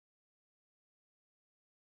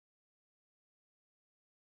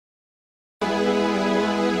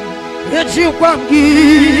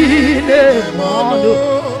Echikwangine mono.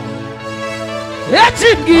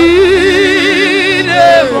 Echimgine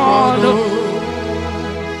mono.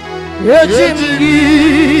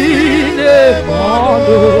 Echimgine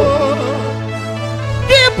mono.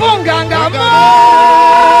 Kipongangamo.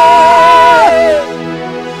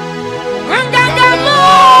 Ngangamo.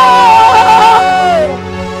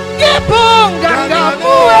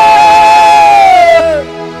 Kipongangamo.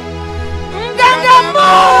 Ngangamo.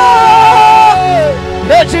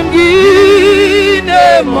 Echimgine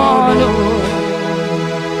mono.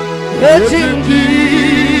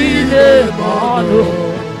 Echimgine mono.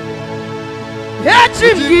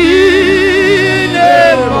 Echimgine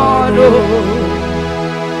mono.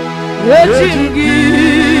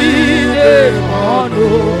 Echimgine mono.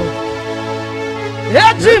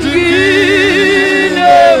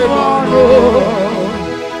 Echimgine mono.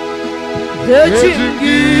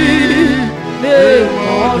 Echimgine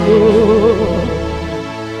mono.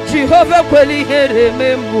 Jehovah kweli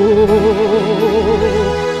heremembo.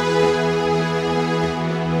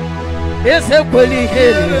 Ese kweli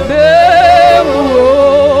heremembo.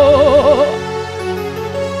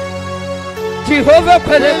 Jehovah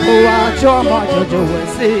kweli kwa choma jojo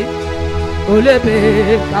wesi. Olebe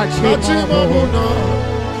kachimo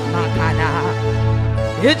makana.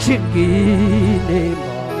 Echimgine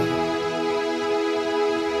mono.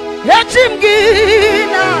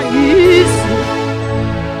 Echimgina yisi.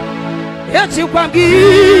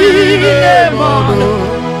 Echikwangine mono.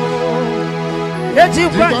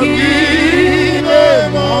 Echikwangine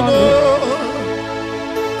mono.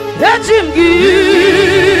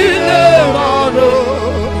 Echimgine mono.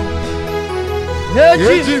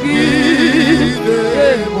 Echimgine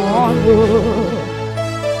mono.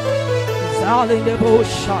 Zalinde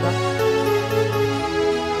boshara.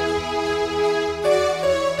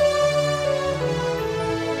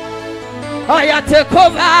 I take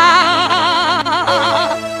over.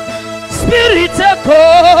 Spirit take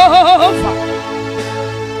over.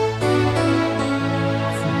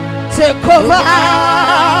 Take over.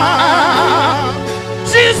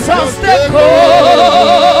 Jesus take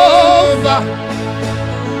over.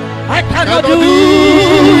 I cannot do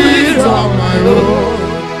it on my own.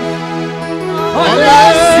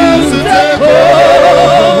 Unless you take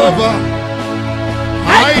over. I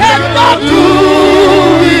cannot do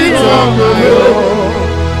it on my own.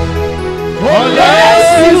 Unless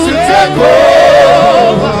you take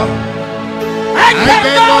over, I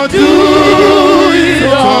cannot do it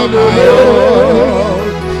on my own.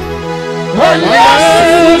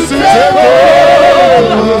 Unless you take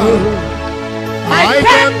over, I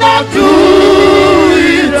cannot do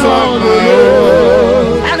it on my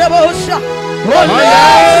own.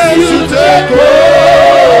 Unless you take over.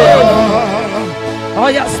 Oh,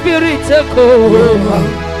 your spirit take over.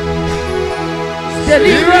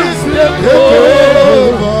 Deliverance take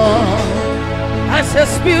over. I say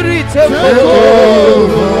spirit take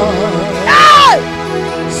over.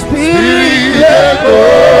 Spirit take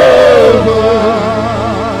over.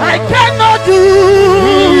 I cannot do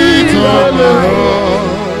it on my own.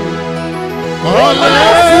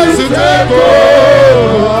 Unless you take over,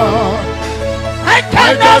 I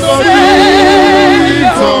cannot say it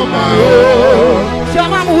on my own.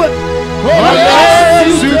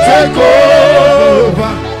 Unless you take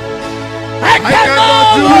over, I cannot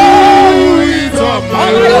do it on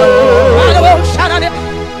my own.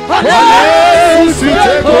 Unless you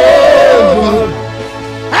take over,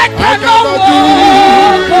 I cannot do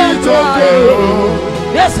it on my own.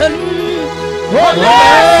 Yes,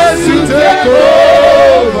 unless you take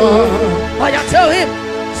over, I tell him,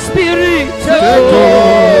 Spirit take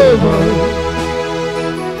over.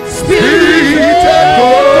 Spirit take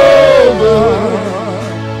over.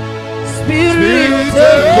 Spirit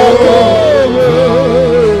take over.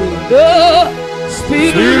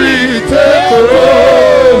 Spirit take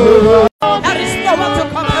over. There is no one to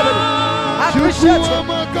compare with. I appreciate you.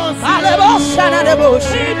 Alebosha na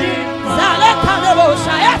debosha. Zaleka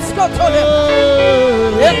debosha. Esko tole.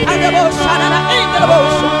 Eka debosha na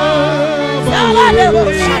indebosha. Zala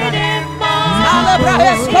debosha. Alebra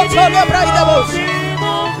esko tole bra debosha.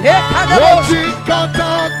 Eka debosha. Kata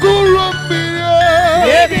kurumbiye.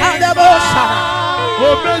 Eka debosha.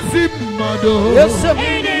 Obesi mado. Yes.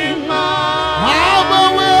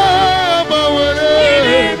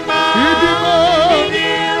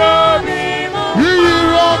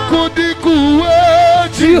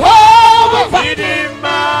 Jehovah,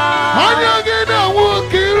 Anyagina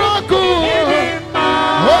Wukirako,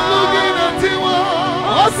 Olugina Tiwa,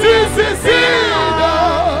 Osisida,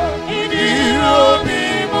 Idirobi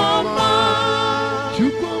Mama,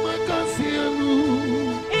 Chukoma Kasianu,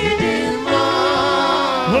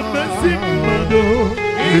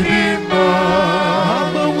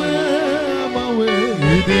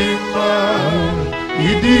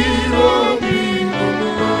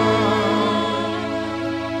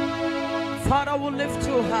 Father will lift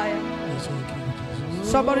you higher.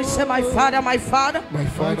 Somebody say, my Father, my Father. My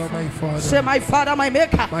Father, my Father. Say, my Father, my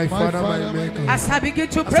Maker. My Father, my Maker. As I begin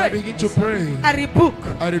to pray, I rebuke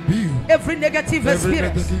every negative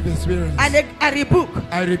experience. I rebuke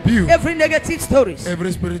every negative stories.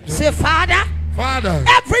 Every spirit. Say, Father,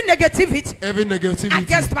 every negativity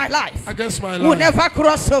against my life will never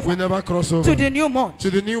cross over to the new month. Say,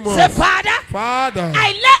 Father,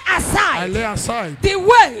 I lay aside the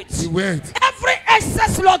weight, every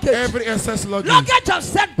excess luggage of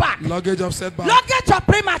setback, luggage of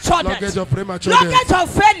premature death, luggage of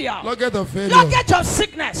failure, luggage of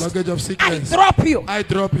sickness. I drop you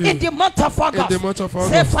in the month of August.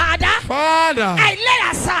 Say, Father, I lay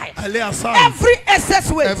aside every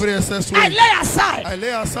excess weight. I lay aside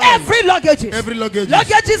every luggages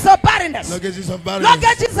of barrenness,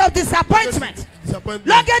 luggages of disappointment,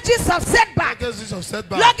 luggages of setback,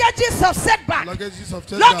 luggages of setback,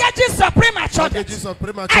 luggages of premature death.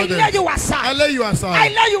 I lay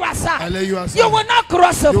you aside. You will not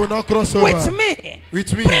cross over with me.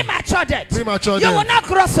 Premature death. You will not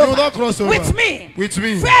cross over with me.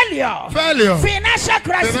 Failure. Financial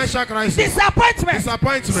crisis. Disappointment.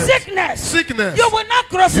 Sickness. You will not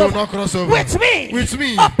cross over with me.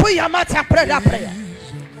 Open your mouth and pray that prayer.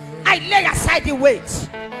 I lay aside the weight.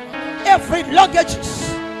 Every luggages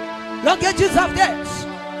of death,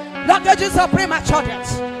 luggages of premature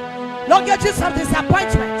death, luggages of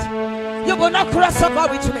disappointment. You will not cross over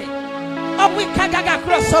with me. Oh, we can't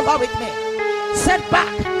cross over with me. Setback,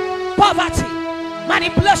 poverty,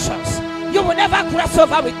 manipulations. You will never cross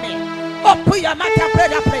over with me. Open your mouth and pray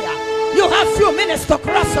that prayer. You have few minutes to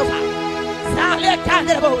cross over.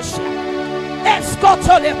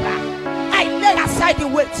 I lay aside the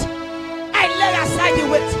weight.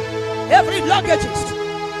 Every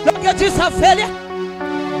luggages of failure,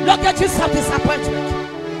 luggages of disappointment.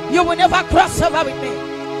 You will never cross over with me.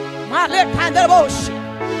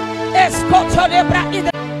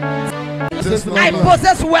 I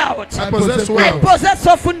possess wealth. I possess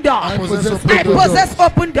open doors. I possess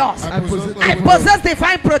open doors. I possess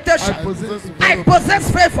divine protection. I possess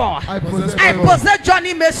favor. I possess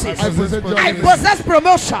journey mercies. I possess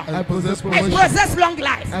promotion. I possess long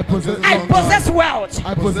life. I possess wealth.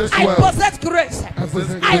 I possess grace.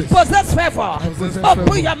 I possess favor.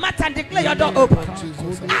 Open your mouth and declare your door open.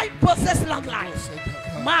 I possess long life.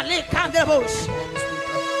 Malik Kandebush.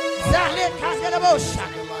 Zalik Kandebush.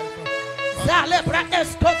 Zalebra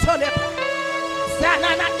escotolebra.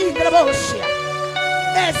 Zanana indrebosia.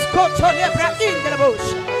 Escotolebra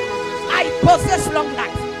indrebosia. I possess long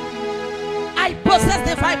life. I possess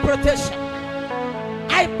divine protection.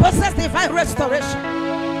 I possess divine restoration.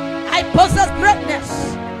 I possess greatness.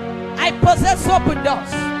 I possess open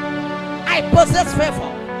doors. I possess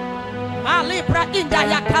favor. Malibra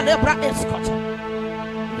indaya kalebra escoto.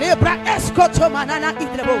 Libra escoto manana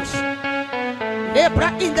indrebosia. Lebra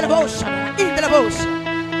in the devotion,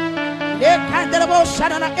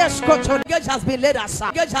 Luggage has been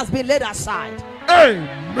laid aside.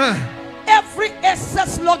 Amen. Every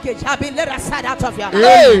excess luggage has been laid aside out of your life.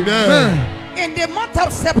 Amen. In the month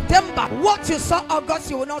of September, what you saw August,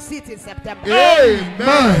 you will not see it in September.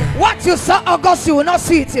 Amen. What you saw August, you will not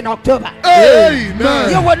see it in October. Amen.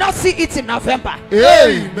 You will not see it in November.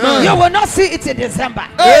 Amen. You will not see it in December.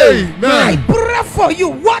 Amen. I pray for you.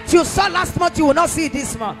 What you saw last month, you will not see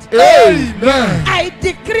this month. Amen. I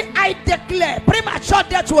decree, I declare, premature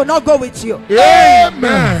death will not go with you.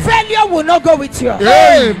 Amen. Failure will not go with you.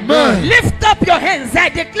 Amen. Lift up your hands. I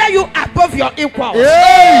declare you above your equals.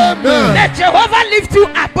 Amen. Let Jehovah lift you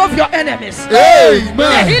above your enemies. Amen.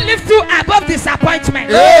 May He lift you above disappointment.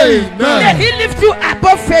 Amen. May He lift you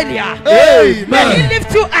above failure. Amen. May He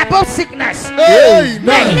lift you above sickness. Amen.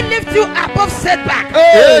 May He lift you above setback.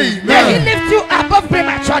 Amen. May He lift you above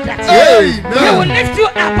premature death. Amen. He will lift you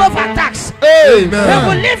above attacks. Amen.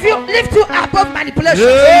 He will lift you above manipulation.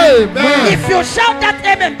 Amen. If you shout that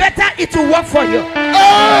amen better, it will work for you.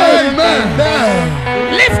 Amen.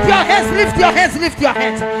 Lift your hands, lift your hands, lift your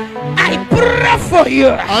hands. I pray for you.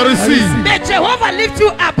 I receive. May Jehovah lift you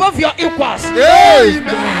above your equals. Amen.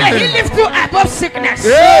 May He lift you above sickness.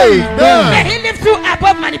 Amen. May He lift you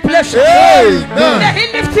above manipulation. Amen. May He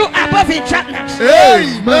lift you above enchantments.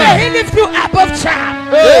 Amen. May He lift you above charm.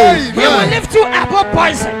 Amen. He will lift you above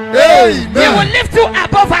poison. Amen. He will lift you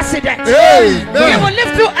above accident. Amen. He will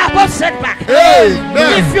lift you above setback.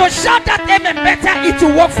 Amen. If you shout that amen better, it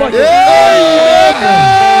will work for you.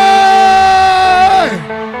 Amen.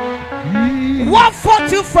 What fought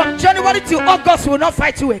you from January to August will not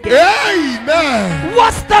fight you again. Amen.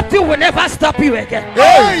 What stopped you will never stop you again.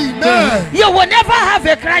 Amen. You will never have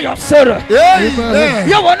a cry of sorrow. Amen.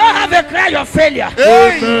 You will not have a cry of failure.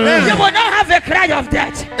 Amen. You will not have a cry of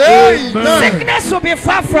death. Amen. Sickness will be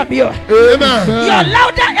far from you. Amen. Your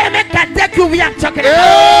louder amen can take you where I'm talking about.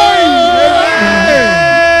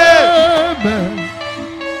 Amen.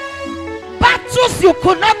 Battles you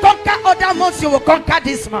could not conquer other months, you will conquer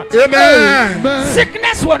this month. Amen.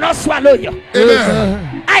 Sickness will not swallow you.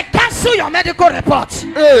 Amen. I cancel your medical report.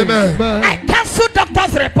 Amen. I cancel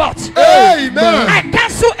doctor's report. Amen. I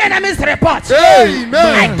cancel enemy's report. Amen.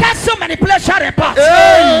 I cancel manipulation report.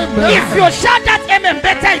 Amen. If you shout that amen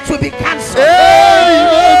better, it will be cancelled.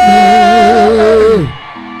 Amen.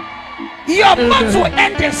 Your month will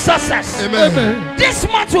end in success. Amen. This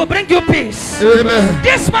month will bring you peace. Amen.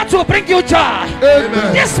 This month will bring you joy.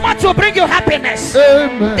 Amen. This month will bring you happiness.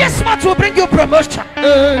 Amen. This month will bring you promotion.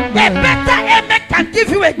 Amen. A better amen can give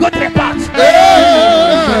you a good report.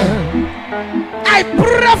 Amen. I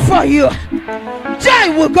pray for you.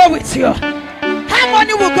 Joy will go with you.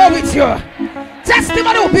 Harmony will go with you.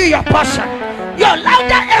 Testimony will be your portion. Your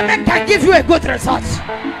louder amen can give you a good result.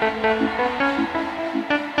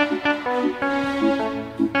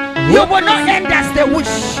 You will not end as they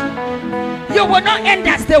wish. You will not end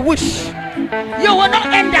as they wish. You will not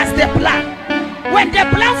end as they plan. When they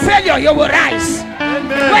plan failure, you will rise.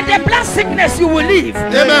 Amen. When they plan sickness, you will live.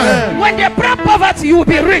 Amen. When they plan poverty, you will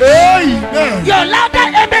be rich. Amen. Your louder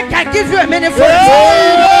amen can give you a meaningful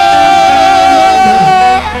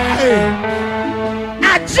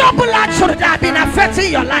A job lot should have been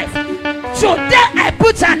affecting your life. Today I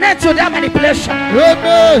put an end to that manipulation.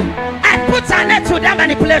 Amen. I put an end to that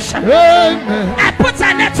manipulation. Amen. I put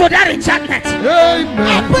an end to that enchantment. Amen.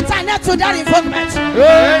 I put an end to that involvement.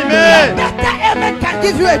 Amen. Better amen can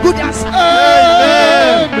give you a good answer.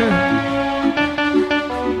 Amen.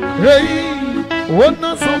 Hey,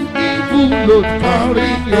 oneness of evil, Lord,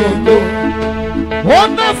 carry your load.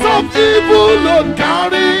 Oneness of evil, Lord,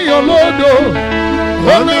 carry your load.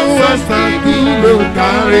 Oneness of evil, Lord,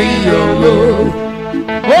 carry your load.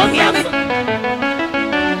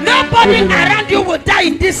 Nobody around you will die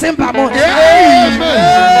in December month. Amen.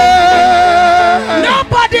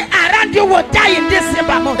 Nobody around you will die in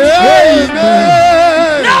December month.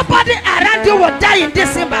 Amen. Nobody around you will die in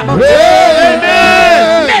December month.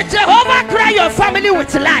 Amen. May Jehovah cry your family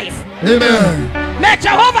with life. Amen. May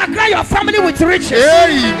Jehovah cry your family with riches.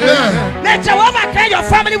 Amen. May Jehovah cry your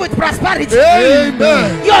family with prosperity.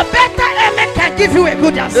 Amen. Your better amen can give you a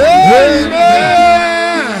good answer. Amen.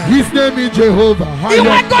 His name is Jehovah. You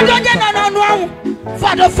are God no.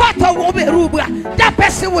 For the fact of that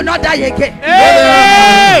person will not die again.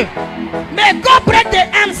 Amen. May God break the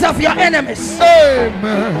arms of your enemies.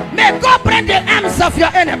 Amen. May God break the arms of your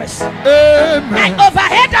enemies. Amen. I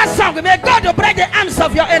overheard that song. May God break the arms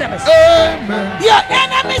of your enemies. Amen. Your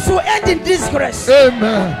enemies will end in disgrace.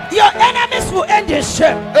 Amen. Your enemies will end in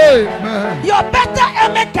shame. Amen. Your better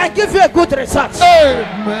amen can give you a good result.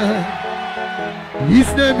 Amen.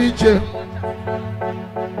 His name is Jehovah.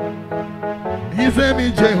 His name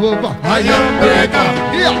is Jehovah. I am breaker.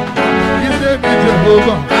 Yeah. His name is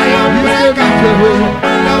Jehovah. I am breaker. Jehovah.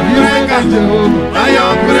 His name is Jehovah. I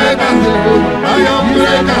am breaker. Jehovah. I am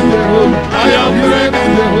breaker. Jehovah. I am breaker. Jehovah. I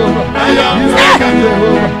am breaker. Jehovah.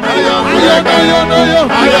 I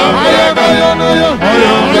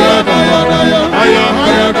am breaker. I am breaker. I am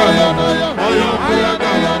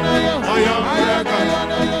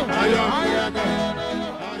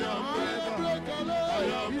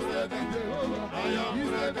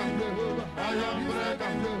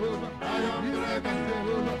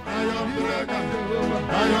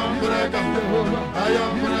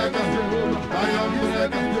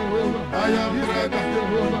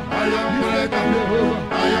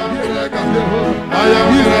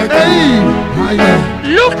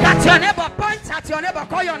Look at your neighbor, point at your neighbor,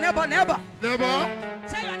 call your neighbor. Neighbor.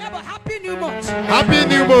 Tell your neighbor, happy new month. Happy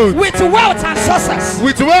new month. With wealth and success.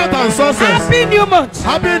 With wealth and success. Happy new month.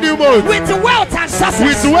 Happy new month. With wealth and success.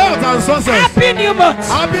 With wealth and success. Happy new month.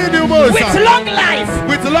 Happy new month. With long life.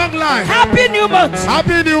 With long life. Happy new month.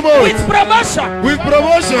 Happy new month. With promotion. With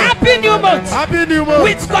promotion. Happy new month. Happy new month.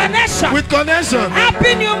 With connection. With connection.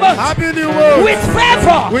 Happy new month. Happy new month. With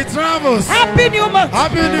favor. With travels. Happy new month.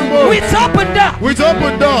 Happy new month. With open door. With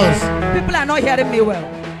open doors. People are not hearing me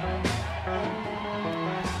well.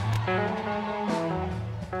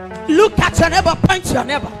 Look at your neighbor, point to your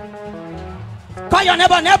neighbor. Call your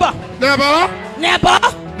neighbor, Neighbor. neighbor.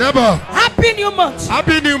 Neighbor. Happy new month.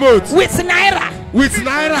 Happy new month. With naira. With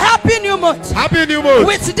naira. Happy new month. Happy new month.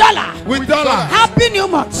 With dollar. With dollar. Happy new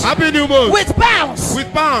month. Happy new month. With pounds.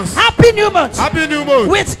 With pounds. Happy new month. Happy new month.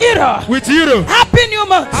 With euro. With euro. Happy new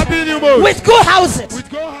month. Happy new month. With good houses. With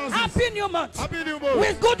good houses. Happy new month. Happy new month.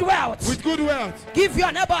 With good wealth. With good wealth. Give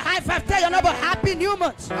your neighbor high five. Tell your neighbor happy new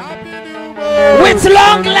month. Happy new month. With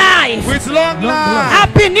long life. With long life.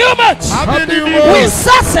 Happy new month. Happy new month. With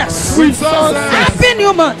success. With success. Happy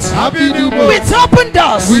new month. Happy new month. With open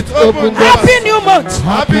doors. With open doors. Happy new month.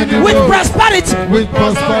 Happy new With month. prosperity. With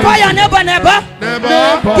prosperity. Call your neighbor, neighbor.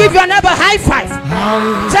 Neighbor. Give your neighbor high five.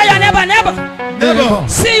 Tell your neighbor, neighbor. Neighbor.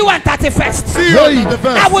 See you on 31st. See you on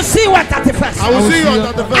 31st. I will see you on 31st. I will see you on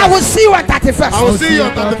 31st. I will see you on 31st. I will see you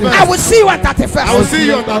on 31st. I will see you on 31st. I will see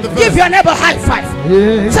you on 31st. Give your neighbor high five.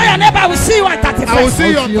 Tell your neighbor I will see you on 31st. I will see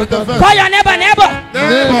you on 31st. Call your neighbor, neighbor.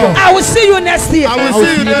 Neighbor. I will see you next year. I will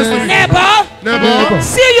see you next week. Neighbor. Neighbor.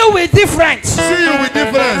 See you with difference. See you with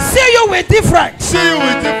difference. See you with difference. See you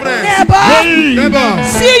with difference. Neighbor. Neighbor.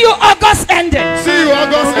 See you August ending. See you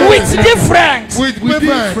August. With difference. With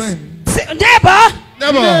difference. Neighbor.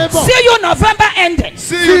 Neighbor. See you November ending.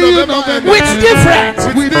 See you November. With difference.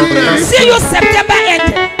 With difference. See you September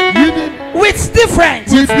ending. With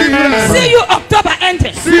difference. With difference. See you October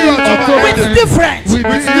ending. See you October. With difference. With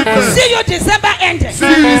difference. See you December ending. See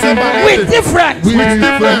you December. With difference. With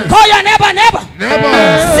difference. Call your neighbor, neighbor. Neighbor.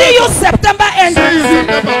 See you September ending. See you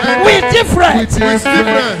September ending. With difference. With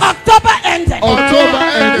difference. October ending. October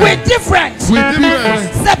ending. With difference. With difference.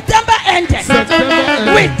 September ending. September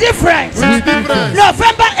ending. With difference. With difference.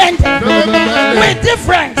 November ending. November ending. With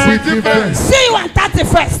difference. With difference. See you on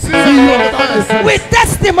 31st. See you on 31st. With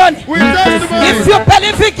testimony. With testimony. If you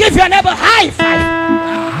believe it, give your neighbor high five.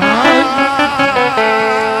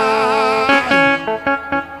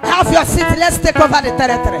 Have your seat. Let's take over the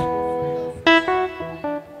territory.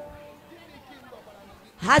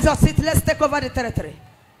 Have your seat. Let's take over the territory.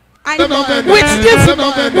 I know. With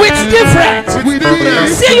difference. With difference. With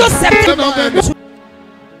difference. See you September.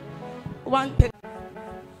 One pick.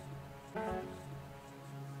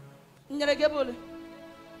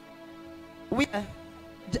 We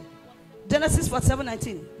Genesis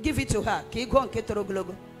 47:19. Give it to her.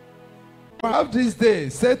 I have this day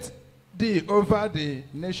set thee over the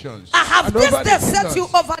nations. I have this day set you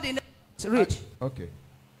over the nations. Read. Okay.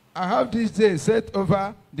 I have this day set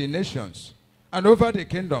over the nations and over the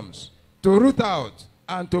kingdoms, to root out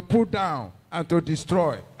and to pull down and to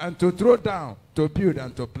destroy and to throw down, to build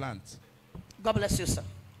and to plant. God bless you, sir.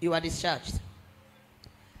 You are discharged.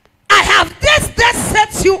 I have this day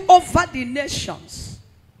set you over the nations,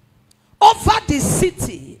 over the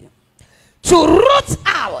city, to root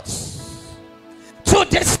out, to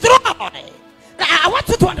destroy. Now, I want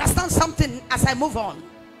you to understand something as I move on.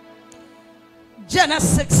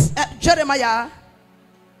 Jeremiah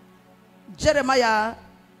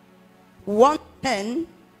 1:10,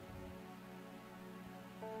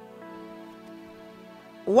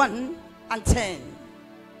 1 and 10.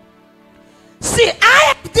 See, I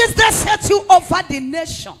have this day set you over the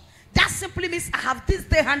nation. That simply means I have this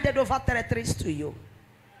day handed over territories to you.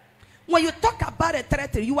 When you talk about a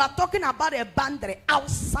territory, you are talking about a boundary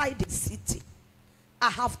outside the city. I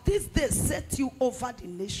have this day set you over the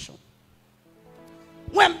nation.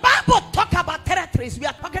 When Bible talk about territories, we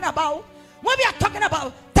are talking about, when we are talking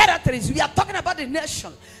about territories, we are talking about the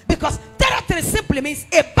nation. Because territory simply means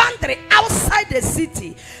a boundary outside the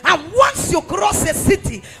city. And once you cross a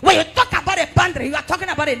city, when you talk about a boundary, you are talking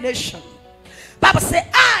about a nation. Bible says,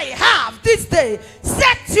 I have this day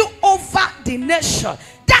set you over the nation.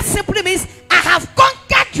 That simply means I have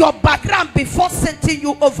conquered your background before setting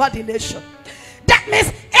you over the nation. That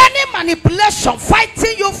means any manipulation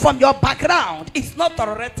fighting you from your background is not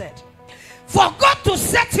tolerated. For God to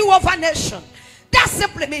set you over nation, that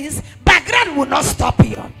simply means background will not stop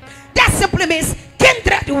you. That simply means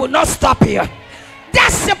kindred will not stop you.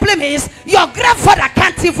 That simply means your grandfather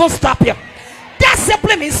can't even stop you. That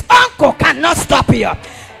simply means uncle cannot stop you.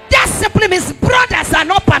 That simply means brothers are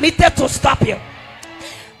not permitted to stop you.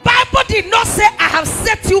 Bible did not say I have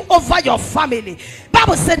set you over your family.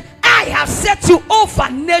 Bible said I have set you over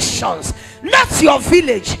nations, not your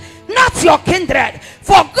village, not your kindred.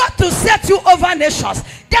 For God to set you over nations,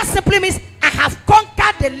 that simply means I have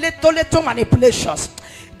conquered the little manipulations.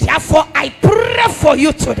 Therefore I pray for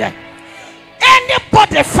you today.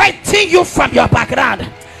 Anybody fighting you from your background,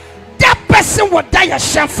 that person will die a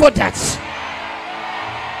shameful death.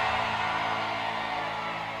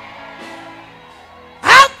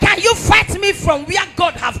 How can you fight me from where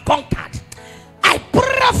God have conquered? I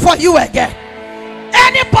pray for you again.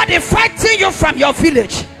 Anybody fighting you from your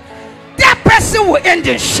village, that person will end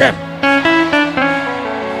in shame.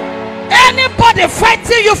 Anybody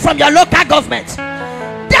fighting you from your local government,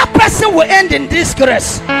 that person will end in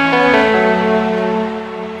disgrace.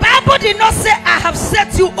 Bible did not say I have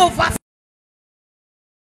set you over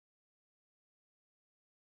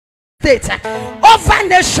state, over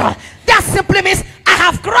nation. That simply means I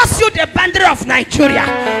have crossed you the boundary of Nigeria.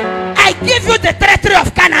 I give you the territory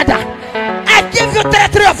of Canada. I give you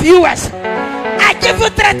territory of US. I give you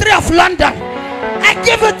territory of London. I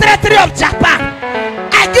give you territory of Japan.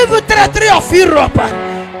 I give you territory of Europe.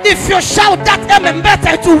 If you shout that, Ember,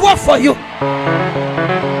 better to work for you.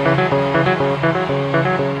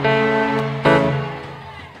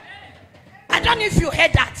 I don't know if you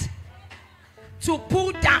heard that. To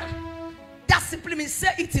pull down, that simply means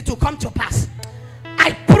say it to come to pass.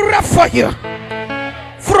 I pray for you.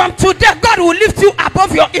 From today, God will lift you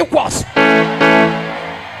above your equals.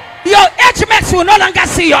 Your age mates will no longer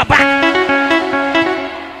see your back.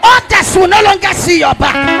 Others will no longer see your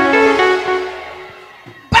back.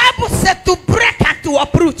 Bible said to break and to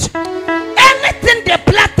uproot anything they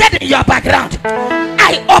planted in your background.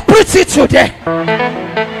 I uproot it today.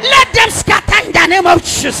 Let them scatter in the name of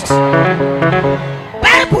Jesus.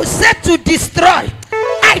 Bible said to destroy.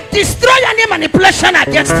 I destroy any manipulation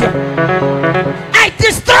against you. I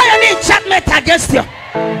destroy any enchantment against you.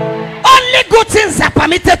 Only good things are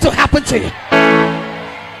permitted to happen to you.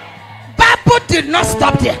 Bible did not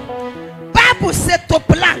stop there. Bible said to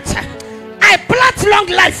plant. I plant long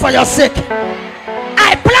life for your sake.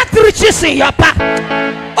 I plant riches in your palm.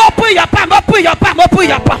 Open your palm, open your palm, open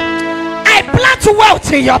your palm. I plant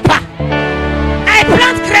wealth in your palm. I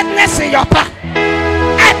plant greatness in your palm.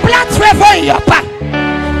 I plant favor in your palm.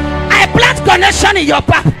 I plant connection in your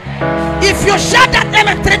palm. If you shout that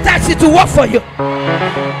amen 3 times, it will work for you.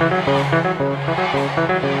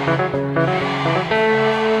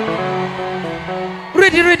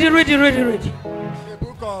 Read it. The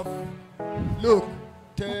book of Luke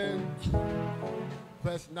 10,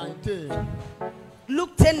 verse 19.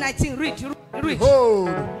 Luke 10:19. Read. Behold,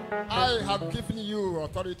 I have given you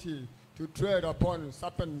authority to tread upon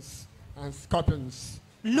serpents and scorpions.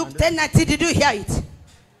 Luke 10:19. Did you hear it?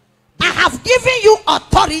 I have given you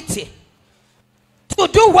authority to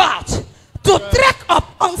do what? To tread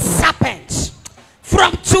upon serpents.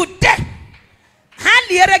 From today,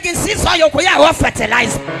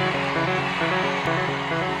 fertilize.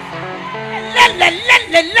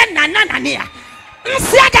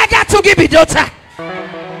 To give it daughter.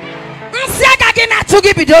 To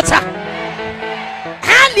give it daughter.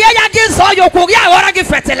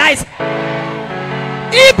 Fertilize.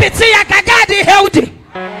 Healthy.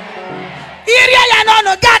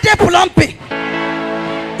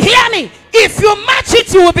 Hear me. If you match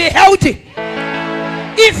it, you will be healthy.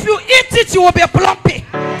 If you eat it, you will be plumpy.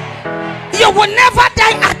 You will never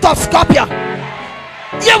die out of scorpion.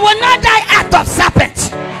 You will not die out of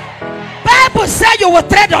serpent. Bible says you will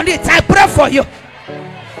tread on it. I pray for you.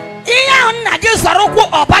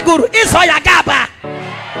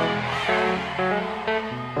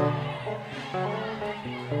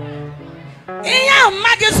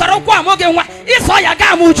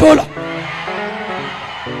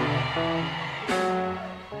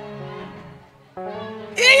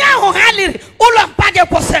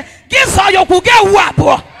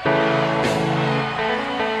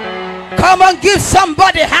 Come on, give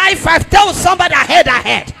somebody high five. Tell somebody ahead.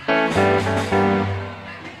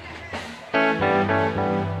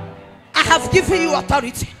 I have given you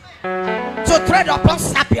authority to tread upon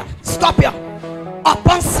scorpion,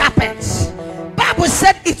 upon serpents. Bible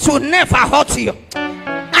said it will never hurt you.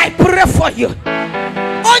 I pray for you.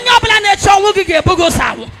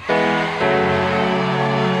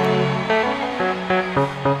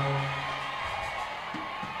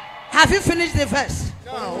 Have you finished the verse?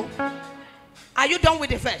 No. Are you done with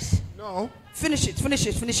the verse? No. Finish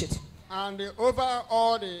it. And over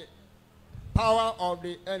all the power of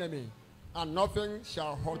the enemy, and nothing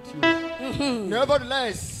shall hurt you.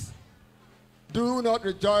 Nevertheless, do not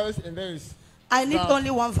rejoice in this. I need only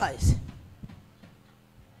one verse.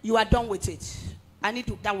 You are done with it. I need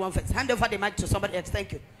that one verse. Hand over the mic to somebody else.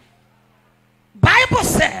 Thank you. Bible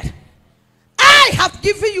said, I have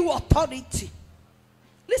given you authority.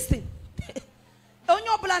 Listen.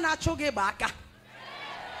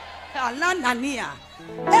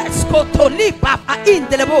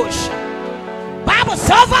 Bible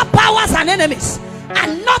says over powers and enemies,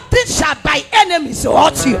 and nothing shall by enemies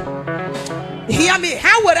hurt you. Hear me.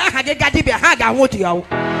 How would I have you?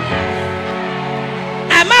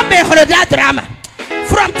 I'm a that drama.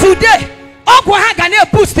 From today,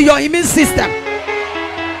 Okwaha boost your immune system.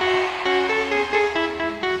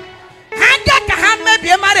 Hanga can be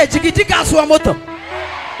a marriage.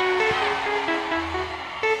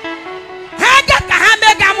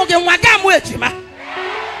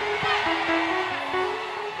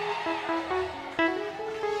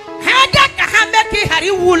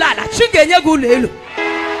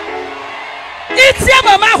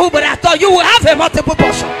 You will have a multiple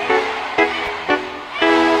portion.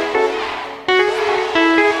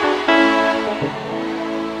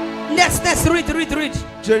 Next, read.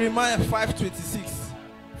 Jeremiah 5:26.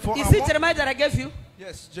 Is it Jeremiah that I gave you?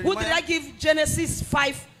 Yes. Jeremiah. Who did I give Genesis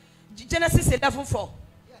 5? Genesis 11:4.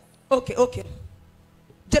 Yes. Okay.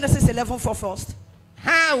 Genesis 11:4 first.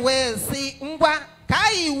 Ha will see ngwa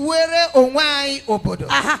kai were onwai obodo.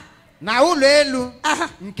 Na ulo elu.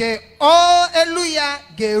 Nke o elu ya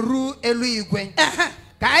geru elu igwe.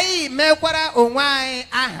 Kai mekwara onwai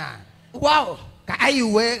aha. Wow. Kai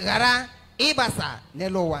we gara ibasa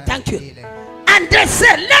nelowa. Thank you. And they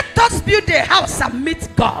said, let us build a house and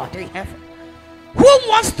meet God in heaven. Who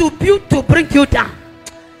wants to build to bring you down?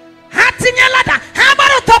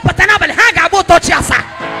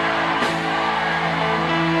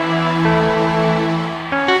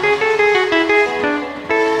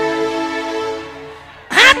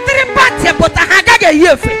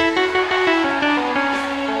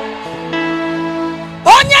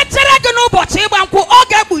 Onye chere gị n'ụbọchị ịgba nkwụ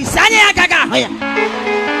oge bụ isi anya ya agaghị ahụ ya.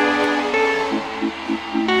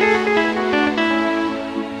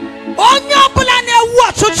 Onye ọbụla na-ewu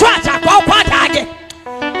ọchụchụ aja ka ọ kwada gị.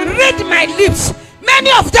 Read my lips.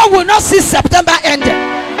 Many of them will not see September ending.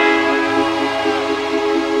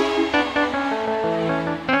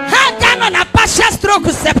 Ha ga-anọ na partial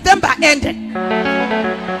stroke September ending.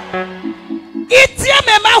 Itie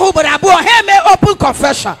meme ahụ gbara abụọ ha eme open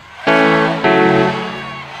confession.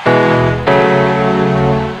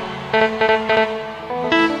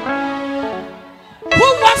 Who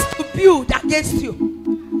wants to build against you?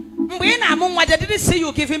 They didn't see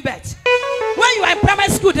you giving birth. When you are in primary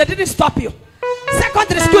school, they didn't stop you.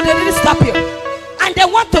 Secondary school, they didn't stop you. And they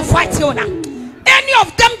want to fight you now. Any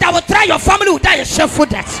of them that will try your family will die a shameful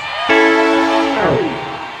death.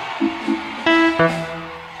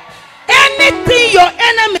 Anything your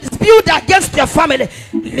enemies build against your family,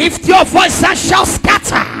 lift your voice and shall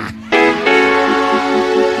scatter.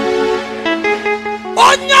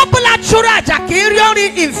 Onyobula churaja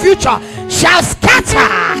kiriori in future shall scatter.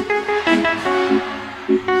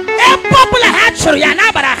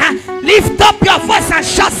 Lift up your voice and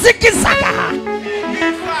shout Zikizaga.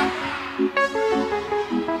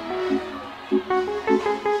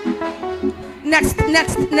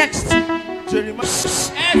 Next.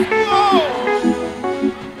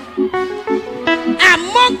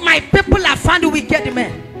 Among my people I found wicked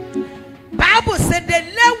men. Bible said they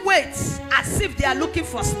lay wait as if they are looking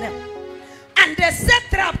for snare, and they set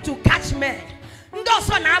trap to catch men.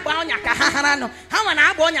 Ndoso na agba onya ka hahara no ha ma na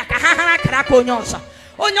agba onya ka hahara kara ka onye oso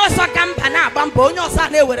ka mba na agba mba onye oso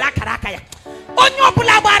na ewere akara aka ya onye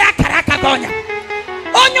obula gbara akara aka ga onya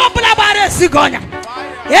onye obula gbara esi ga onya.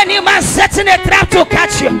 Any man setting a trap to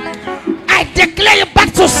catch you, I declare you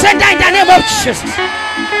back to sender in the name of Jesus.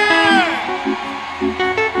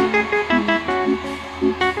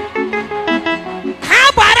 How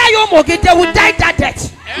about you mogi they will die that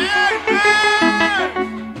death.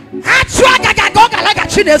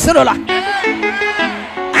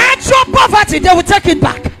 Had your poverty, they will take it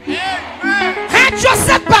back. Had your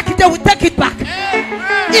setback, they will take it back.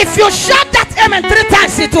 If you shout that amen 3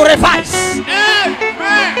 times, it will revise.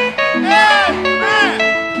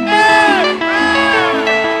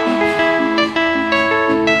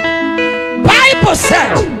 Bible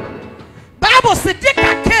said,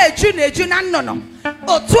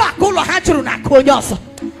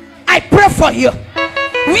 I pray for you.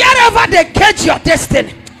 Wherever they catch your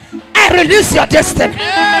destiny, I release your destiny.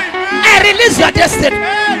 I release your destiny.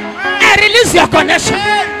 I release your connection.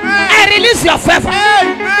 I release your favor.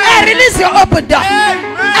 I release your open door.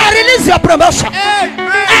 I release your promotion.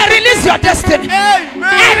 I release your destiny.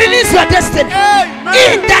 I release your destiny.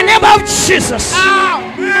 In the name of Jesus.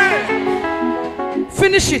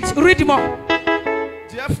 Finish it. Read more.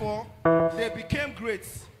 Therefore, they became great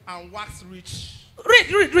and waxed rich. Read.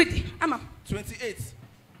 28.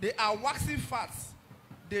 They are waxing fat.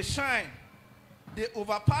 They shine. They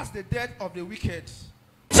overpass the death of the wicked.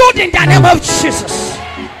 In the name of Jesus.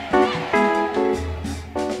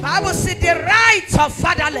 Bible says the rights of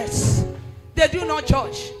fatherless, they do not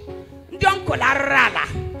judge.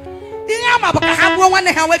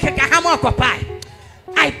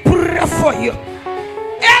 I pray for you.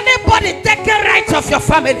 Anybody taking rights of your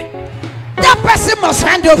family, that person must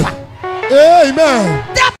hand over. Amen.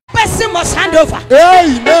 That person must hand over.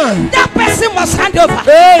 Amen. That person must hand over.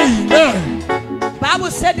 Amen.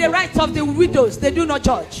 Bible said the rights of the widows, they do not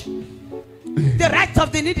judge. The right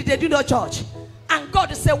of the needy, they do not judge. And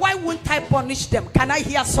God said, why won't I punish them? Can I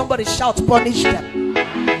hear somebody shout, punish them?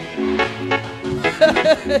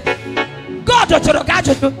 God,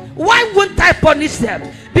 why won't I punish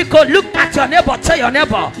them? Because look at your neighbor, tell your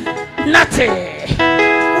neighbor, nothing.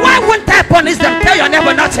 Why won't I punish them? Tell your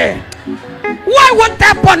neighbor, nothing. Why won't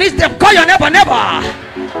I punish them? Call your neighbor, neighbor.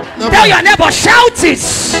 Tell your neighbor, shout it.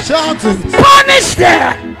 Shout it. Punish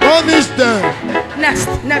them. Punish them.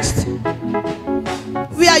 Next.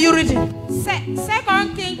 Where are you reading? 2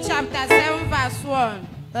 Kings chapter 7 verse 1.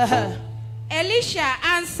 Elisha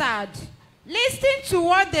answered, listen to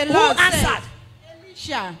what the Lord said.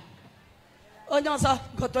 Elisha.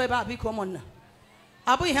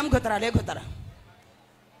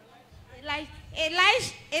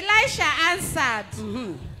 Elisha answered,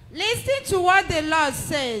 listen to what the Lord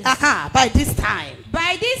says. By this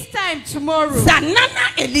time tomorrow,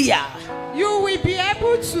 Zanana Elia, you will be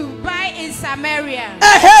able to buy in Samaria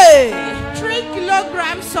 3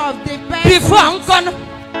 kilograms of the best or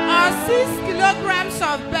 6 kilograms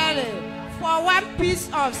of barley for 1 piece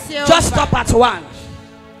of silver. Just stop at 1.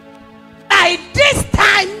 By this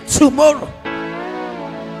time tomorrow,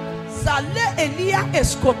 Zale Elia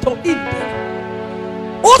Escoto Inde.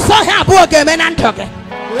 Also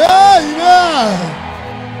Amen.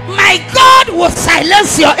 My God will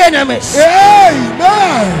silence your enemies.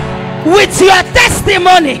 Amen. With your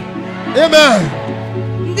testimony. Amen.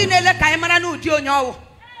 Ndinele kaimara no udi onyo.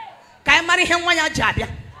 Kaimara ihe nwa ya jabia.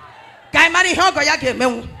 Kaimara ihe ogo ya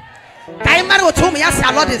ga-emenwu. Kaimara otu ya si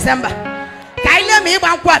alo December. Kaile me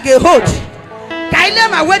igba nkwa ga-hold. Kaile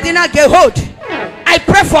my wedding ga-hold. I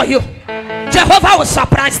pray for you. Jehovah will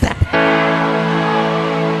surprise them.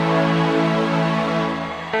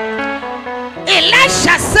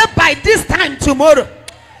 Elisha said by this time tomorrow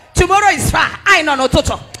is far. I know no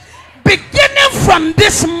total. Beginning from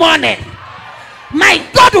this morning, my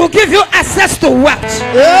God will give you access to wealth.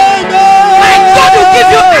 Amen. My God will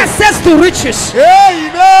give you access to riches.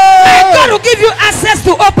 Amen. My God will give you access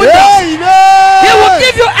to open doors. Amen. He will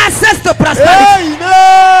give you access to prosperity.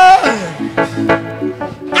 Amen.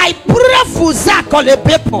 I pray for Zakole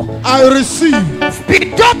people. I receive.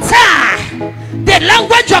 Daughter, the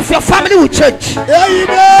language of your family will change. Amen.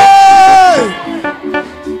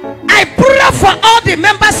 I pray for all the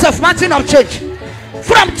members of Mountain of Change.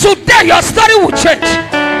 From today, your story will change.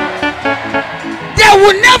 They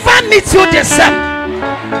will never meet you the same.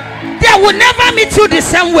 They will never meet you the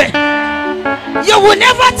same way. You will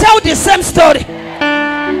never tell the same story.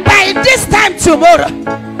 By this time tomorrow,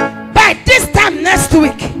 by this time next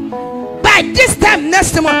week, by this time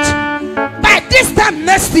next month, by this time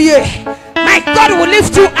next year, my God will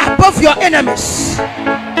lift you above your enemies.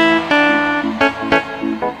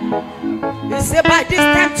 He said by this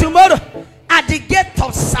time tomorrow, at the gate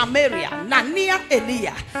of Samaria, Nania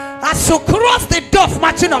Elia, as you cross the door of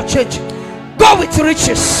Mountain of Change, go with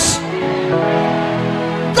riches,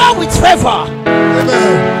 go with favor,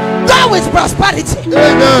 Amen. Go with prosperity,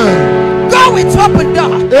 Amen. Go with open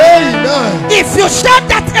door. Amen. If you shout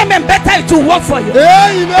that amen better, it will work for you.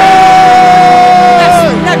 Amen.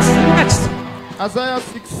 Next. Isaiah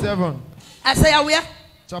 6:7. Isaiah where?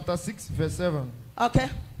 Chapter 6 verse 7. Okay.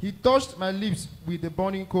 He touched my lips with the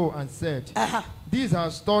burning coal and said, This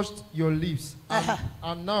has touched your lips,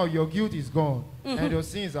 and now your guilt is gone, and your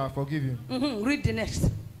sins are forgiven. Read the next.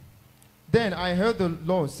 Then I heard the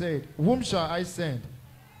Lord said, Whom shall I send?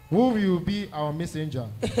 Who will be our messenger?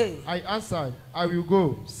 I answered, I will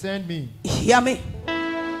go, send me. Hear me.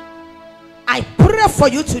 I pray for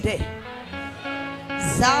you today.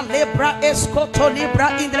 Zalebra escoto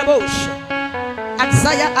libra in the bush.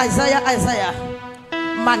 Isaiah.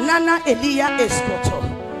 Manana Elia escoto.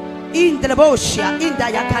 In the bush, in the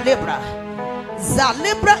yakalebra.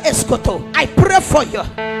 Zalebra escoto. I pray for you.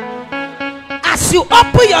 As you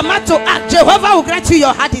open your mouth to act, Jehovah will grant you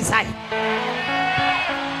your heart desire.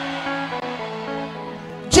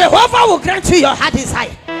 Jehovah will grant you your heart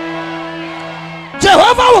desire.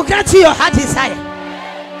 Jehovah will grant you your heart desire.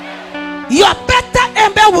 Your better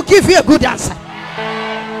Ember will give you a good answer.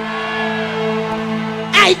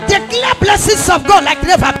 I declare blessings of God like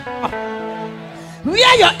never before.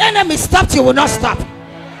 Where your enemy stopped, you will not stop.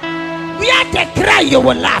 Where they cry, you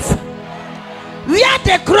will laugh. Where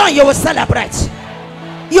they cry, you will celebrate.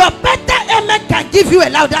 Your better Ember can give you a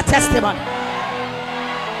louder testimony.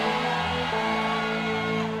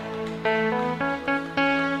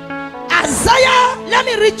 Isaiah, let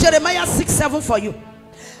me read Jeremiah 6:7 for you.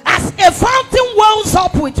 As a fountain wells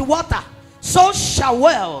up with water, so shall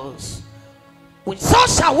wells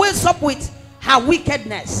up with her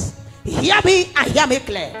wickedness. Hear me and hear me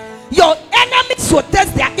clear. Your enemies will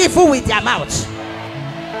taste their evil with their mouth.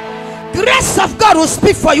 Grace of God will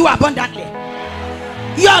speak for you abundantly.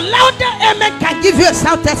 Your louder amen can give you a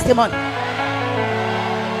sound testimony.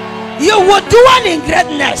 You will dwell in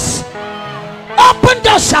greatness. Open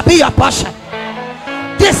doors shall be your portion.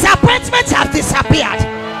 Disappointments have disappeared.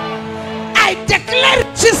 I declare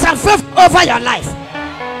riches and favor over your life.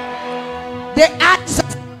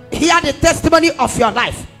 Hear the testimony of your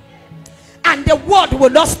life, and the word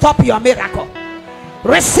will not stop your miracle.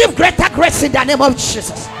 Receive greater grace in the name of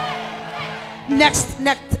Jesus. Next.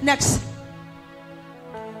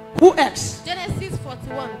 Who else? Genesis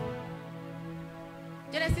 41.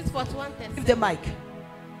 Genesis 41. Give the mic.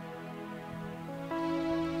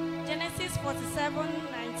 Genesis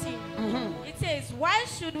 47:19. It says, "Why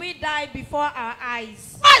should we die before our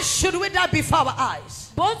eyes? Why should we die before our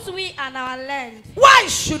eyes? Both we and our land. Why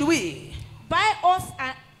should we? Buy us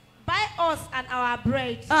and our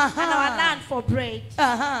bread, and our land for bread.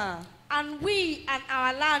 And we and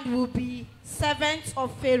our land will be servants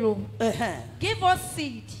of Pharaoh. Give us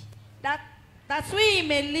seed, that we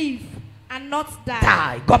may live and not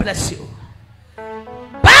die." God bless you.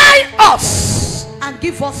 Buy us and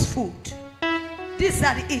give us food. These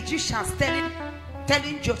are the Egyptians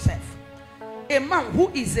telling Joseph, a man who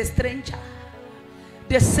is a stranger.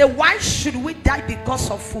 They say, why should we die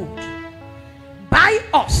because of food? Buy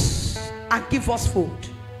us and give us food.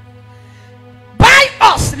 Buy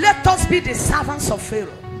us, let us be the servants of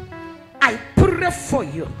Pharaoh. I pray for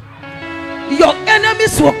you. Your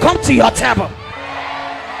enemies will come to your table.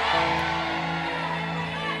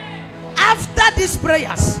 After these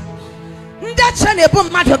prayers,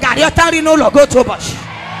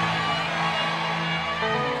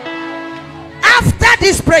 after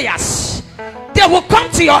these prayers, they will come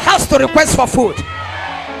to your house to request for food.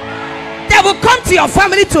 They will come to your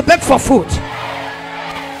family to beg for food.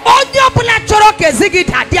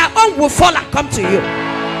 Their own will fall and come to you.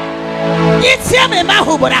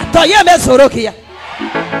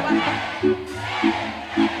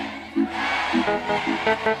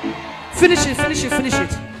 Finish it.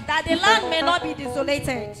 That the land may not be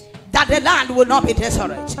desolated. That the land will not be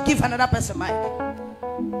desolate. Give another person mic.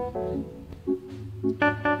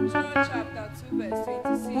 Joel chapter 2 verse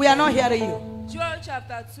 26. We are not hearing you. Joel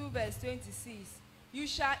chapter 2 verse 26. You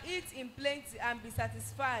shall eat in plenty and be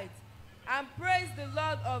satisfied, and praise the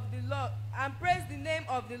Lord of the Lord, and praise the name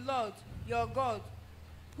of the Lord your God,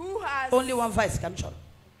 who has only one voice can show.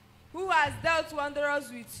 Who has dealt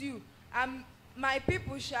wonders with you, and my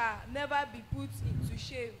people shall never be put into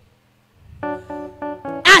shame.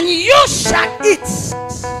 And you shall eat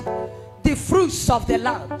the fruits of the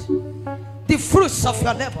land, the fruits of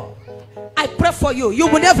your labor. I pray for you. You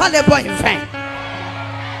will never labor in vain.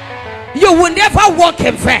 You will never walk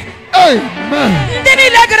in vain. Amen.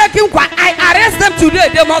 I arrest them today.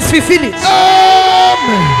 They must fulfill it.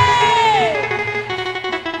 Amen.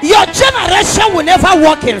 Your generation will never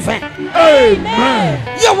walk in vain. Amen.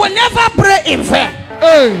 You will never pray in vain.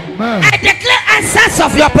 Amen. I declare answers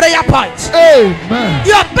of your prayer points. Amen.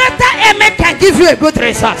 Your better amen can give you a good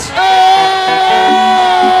result. Amen.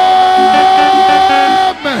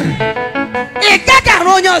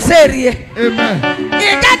 Amen.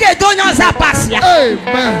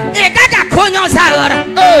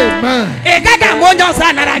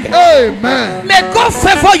 Amen. May God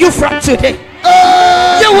favor you from today.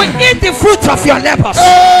 You will eat the fruit of your labors.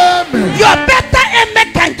 Your better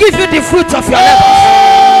amen can give you the fruit of your labors.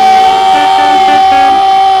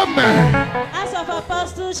 Acts of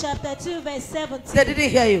Apostles chapter 2 verse 17. They didn't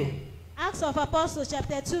hear you. Acts of Apostles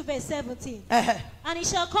chapter 2 verse 17. And it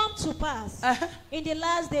shall come to pass in the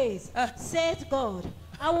last days, saith God,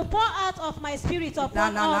 I will pour out of my spirit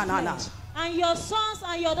upon all flesh, and your sons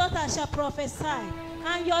and your daughters shall prophesy,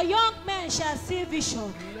 and your young men shall see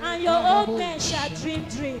vision, and your old men shall dream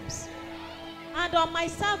dreams. And on my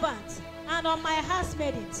servants and on my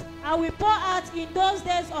handmaidens I will pour out in those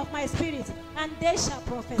days of my spirit, and they shall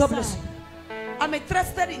prophesy. God bless you. I'm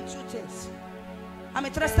interested in two things. I'm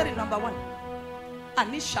interested in number one,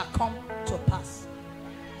 and it shall come to pass.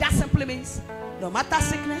 That simply means no matter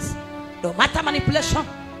sickness, no matter manipulation,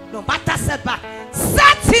 no matter setback,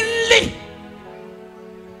 certainly.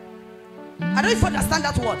 I don't know if you understand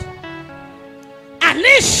that word. And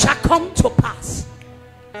it shall come to pass.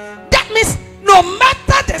 That means no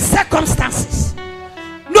matter the circumstances,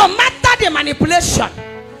 no matter the manipulation,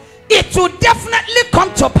 it will definitely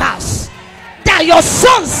come to pass that your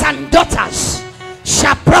sons and daughters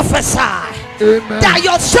shall prophesy. Amen. That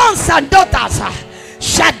your sons and daughters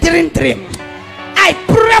shall dream. I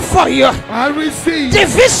pray for you. I receive. The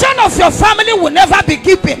vision of your family will never be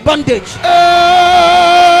kept in bondage.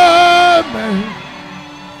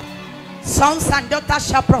 sons and daughters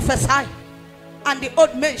shall prophesy, and the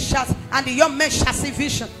old men shall, and the young men shall see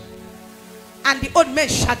vision, and the old men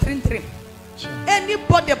shall dream.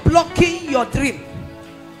 Anybody blocking your dream,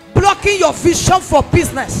 blocking your vision for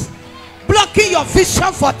business, blocking your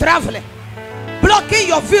vision for traveling, blocking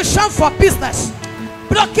your vision for business,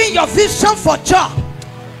 blocking your vision for job,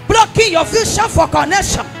 blocking your vision for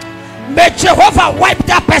connection, may Jehovah wipe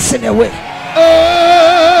that person away.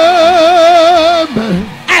 Amen.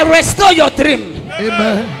 I restore your dream.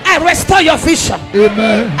 Amen. I restore your vision.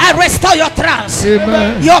 Amen. I restore your trance.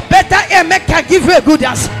 Amen. Your better amen can give you a good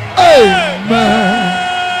answer. Amen.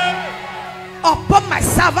 Upon my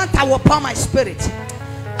servant I will pour my spirit.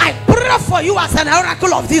 I pray for you as an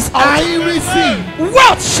oracle of this altar. I receive.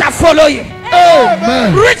 Wealth shall follow you.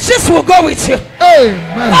 Amen. Riches will go with you.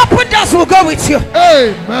 Amen. Open doors will go with you.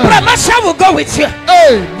 Amen. Promotion will go with you.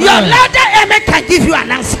 Amen. Your louder amen can give you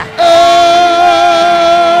an answer.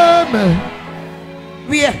 Amen.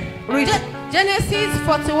 We read Genesis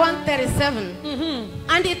 41:37.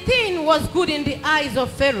 And the thing was good in the eyes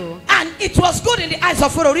of Pharaoh. And it was good in the eyes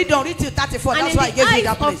of Pharaoh. Read till 34. And that's why I gave you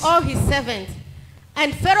that place. of all his servants.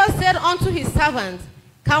 And Pharaoh said unto his servants,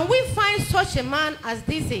 can we find such a man as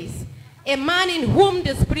this is, a man in whom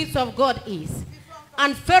the Spirit of God is?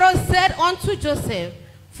 And Pharaoh said unto Joseph,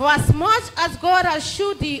 for as much as God has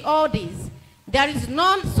shewed thee all this, there is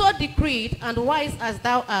none so decreed and wise as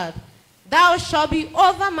thou art. Thou shalt be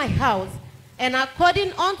over my house, and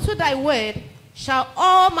according unto thy word shall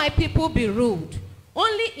all my people be ruled.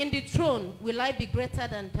 Only in the throne will I be greater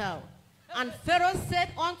than thou. And Pharaoh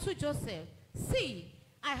said unto Joseph, see,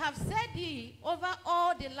 I have set thee over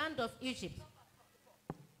all the land of Egypt.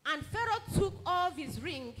 And Pharaoh took off his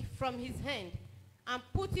ring from his hand and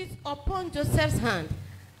put it upon Joseph's hand,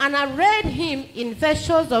 and arrayed him in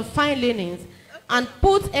vestures of fine linens, and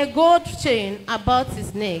put a gold chain about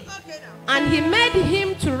his neck. And he made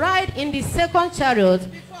him to ride in the second chariot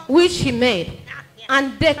which he made.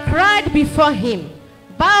 And they cried before him,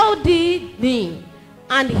 bow thee knee.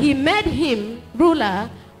 And he made him ruler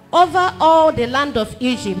over all the land of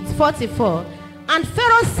Egypt. 44. And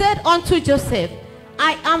Pharaoh said unto Joseph,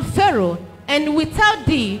 I am Pharaoh, and without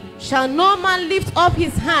thee shall no man lift up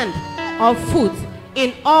his hand or foot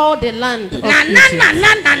in all the land of Egypt.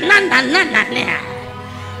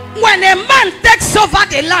 When a man takes over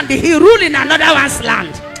the land, he rules in another one's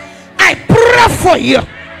land. I pray for you.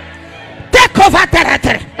 Take over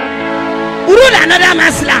territory. Rule another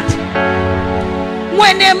man's land.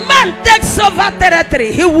 When a man takes over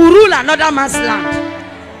territory, he will rule another man's land.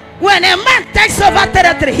 When a man takes over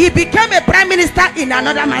territory, he became a prime minister in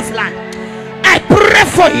another man's land. I pray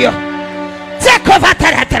for you. Take over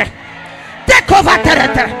territory. Take over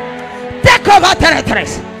territory. Take over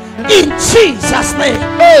territories. In Jesus' name.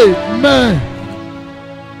 Amen.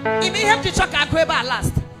 If you have to check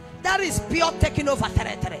last, that is pure taking over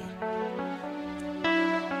territory.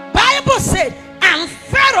 Bible said, and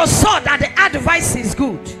Pharaoh saw that the advice is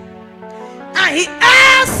good, and he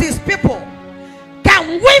asked his people,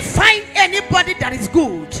 can we find anybody that is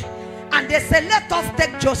good? And they said, let us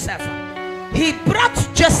take Joseph. He brought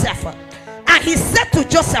Joseph, and he said to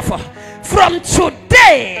Joseph, from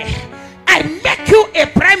today I make you a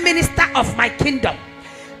prime minister of my kingdom.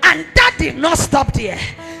 And that did not stop there.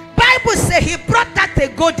 Bible says he brought that a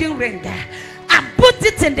golden ring and put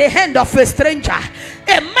it in the hand of a stranger,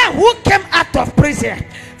 a man who came out of prison,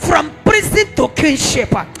 from prison to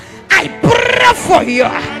kingship. I pray for you.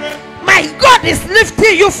 My God is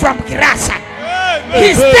lifting you from grass.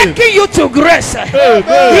 He's taking you to grace.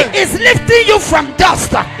 He is lifting you from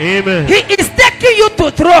dust. Amen. He is taking you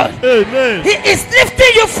to throne. Amen. He is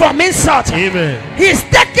lifting you from insult. Amen. He is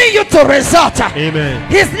taking you to result. Amen.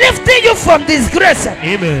 He's lifting you from disgrace.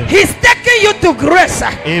 Amen. He's taking you to grace.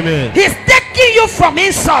 Amen. He's taking you from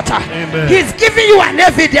insult. Amen. He's giving you an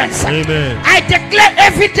evidence. Amen. I declare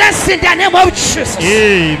evidence in the name of Jesus.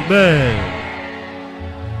 Amen.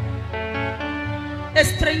 A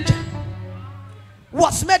stranger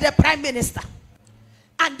was made a prime minister,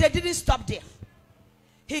 and they didn't stop there.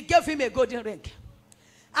 He gave him a golden ring,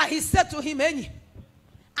 and he said to him,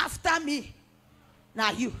 after me,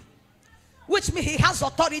 now you, which means he has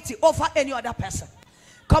authority over any other person.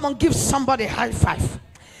 Come on, give somebody a high five.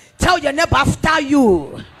 Tell your neighbor, after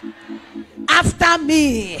you, after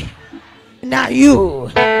me, now you.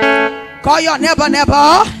 Call your neighbor.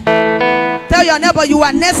 Tell your neighbor, you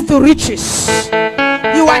are next to riches.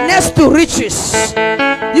 You are next to riches.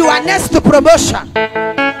 You are next to promotion.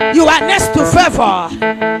 You are next to favor.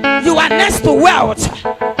 You are next to wealth.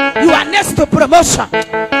 You are next to promotion.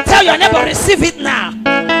 Tell your neighbor, receive it now.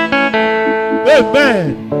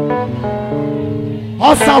 Amen.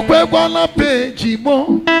 Osakwekwala peji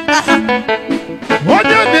mo.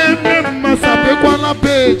 Onye na-eme mma sakwekwala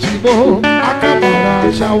peji mo.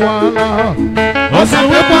 Akamara chawala.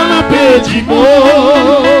 Osakwekwala peji mo.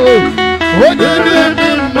 Onye na-eme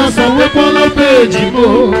mma sakwekwala peji mo.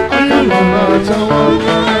 Akamara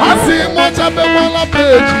chawala. Asi mo sakwekwala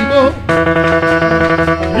peji mo.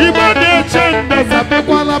 Ibo de chenda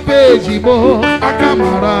sakwekwala peji mo.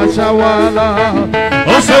 Akamara chawala.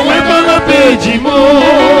 Osakwekwala peji mo.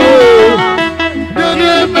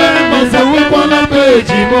 Osakwekwala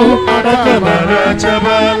peji mo. Akamara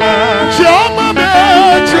chawala. Chioma me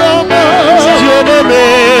chioma. Chioma me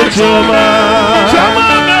chioma. Chioma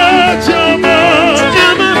me chioma.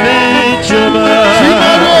 Chioma me chioma.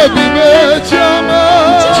 Chimarobi me chioma.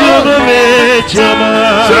 Chioma me chioma.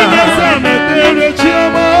 Chioma me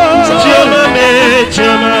chioma. Chioma me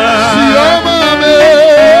chioma. Chioma me.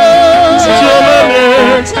 Chioma me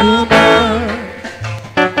chioma.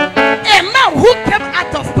 A man who came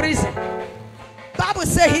out of prison, Bible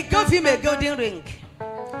says he gave him a golden ring,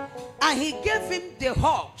 and he gave him the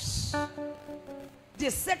horse,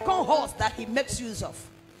 the second horse that he makes use of.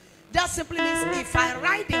 That simply means if I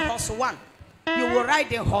ride in horse 1, you will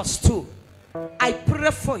ride in horse 2. I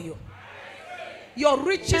pray for you. Your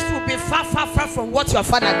riches will be far, far, far from what your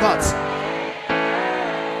father got.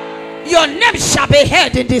 Your name shall be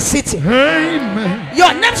heard in the city. Amen.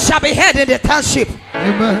 Your name shall be heard in the township.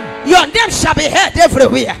 Amen. Your name shall be heard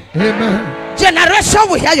everywhere. Amen. Generation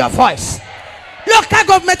will hear your voice. Local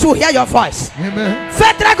government will hear your voice. Amen.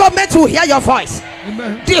 Federal government will hear your voice.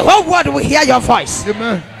 Amen. The whole world will hear your voice.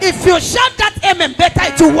 Amen. If you shout that amen better,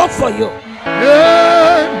 it will work for you.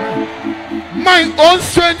 Amen. My own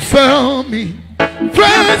strength failed me.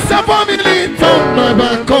 Friends and family turned my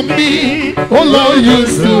back on me. Oh Lord, you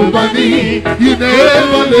stood by me. You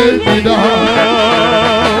never let me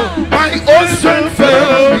down. My own strength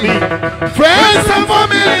failed me. Friends and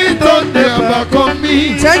family turned their back on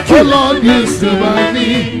me. Thank you. Oh Lord, you stood by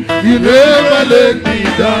me. You never let me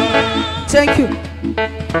down. Thank you.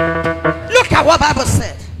 Look at what Bible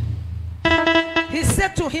said. He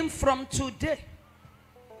said to him, from today,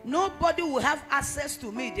 nobody will have access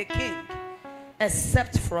to me, the king,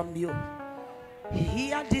 except from you.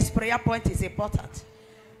 Here, this prayer point is important.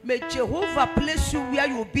 May Jehovah place you where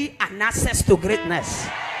you will be an access to greatness.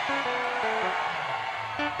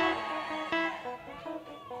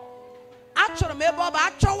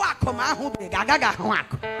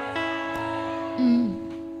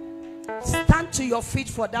 Stand to your feet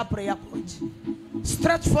for that prayer point.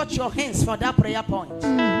 Stretch forth your hands for that prayer point.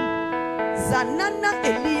 Zanana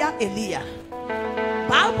Elia.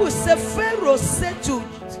 Bible said, Pharaoh said to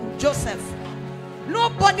Joseph,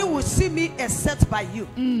 nobody will see me except by you.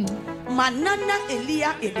 Manana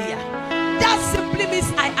Elia. That simply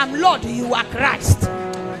means I am Lord, you are Christ.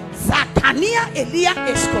 Zakania Elia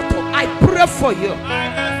Eskoto. I pray for you.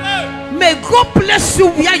 May God bless you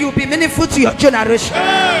where you be meaningful to your generation.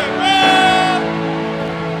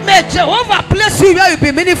 May Jehovah bless you where you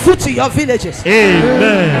be meaningful to your villages.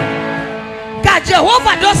 Amen.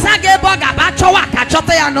 Jehovah does not give bug about Chowa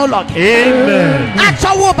Kachote no log. Amen.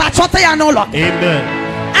 Achowo Bachote no log. Amen.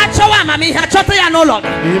 Achowa Mami Hachote no log.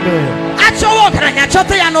 Amen. Achowo Granya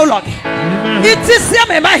Chote no log. It is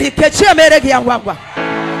Yama Hikechi Meregi and Wagwa.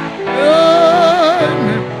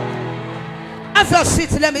 After your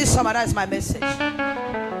seat, let me summarize my message.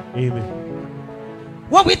 Amen.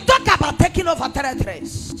 When we talk about taking over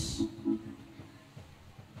territories,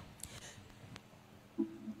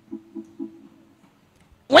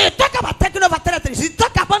 when you talk about taking over territories, you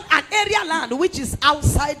talk about an area land which is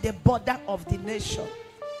outside the border of the nation.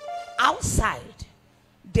 Outside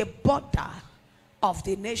the border of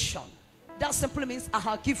the nation. That simply means I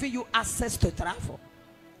have given you access to travel.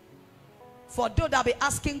 For those that be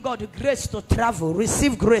asking God grace to travel,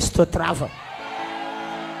 receive grace to travel.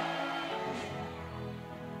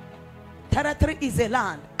 Territory is a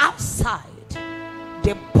land outside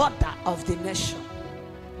the border of the nation.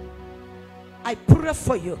 I pray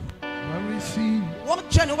for you. 1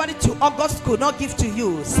 January to August could not give to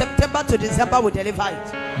you. September to December will deliver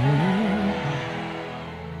it.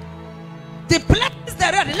 The places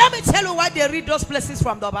they read, let me tell you why they read those places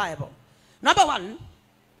from the Bible. Number 1,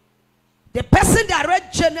 the person that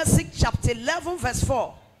read Genesis chapter 11 verse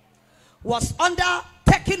 4 was under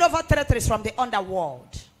taking over territories from the underworld.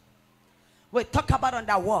 We talk about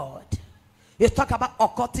underworld. You talk about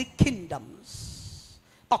occultic kingdoms,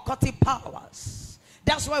 occultic powers.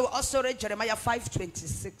 That's why we also read Jeremiah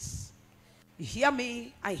 5:26. You hear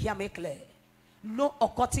me and hear me clear. No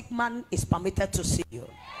occultic man is permitted to see you.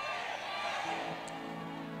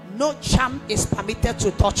 No charm is permitted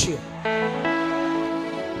to touch you.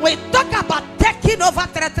 We talk about taking over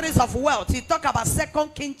territories of wealth. You talk about 2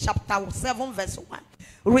 Kings chapter 7 verse 1.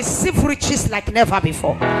 Receive riches like never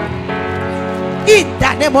before. In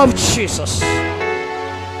the name of Jesus.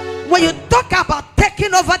 When you talk about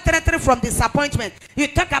taking over territory from disappointment, you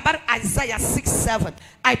talk about Isaiah 6:7.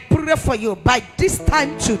 I pray for you by this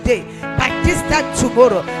time today, by this time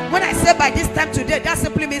tomorrow. When I say by this time today, that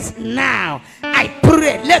simply means now. I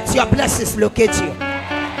pray, let your blessings locate you.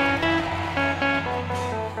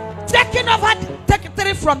 Taking over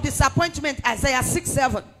territory from disappointment, Isaiah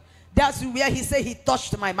 6:7. That's where he said he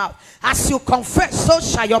touched my mouth. As you confess, so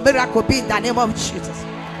shall your miracle be in the name of Jesus.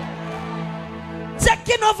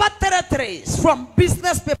 Taking over territories from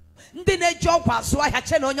business people.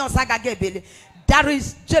 That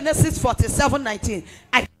is Genesis 47:19.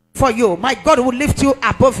 I for you, my God will lift you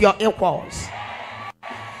above your equals.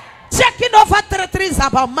 Taking over territories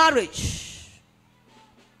about marriage.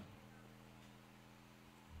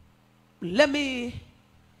 Let me,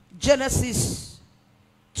 Genesis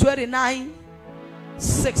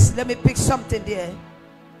 29:6. Let me pick something there.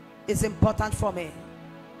 It's important for me.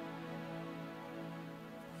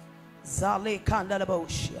 Zale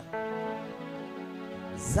Kandalaboshia.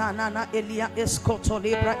 Zanana Elia Escoto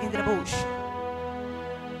Libra in the bush.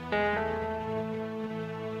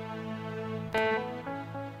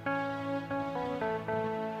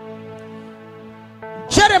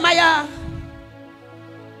 Jeremiah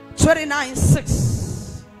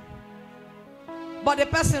 29:6. But the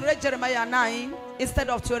person read Jeremiah 9 instead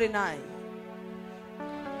of 29.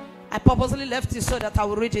 I purposely left it so that I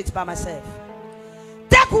will read it by myself.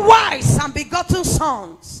 Take wives and begotten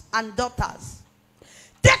sons and daughters.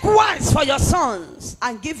 Take wives for your sons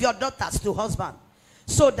and give your daughters to husband,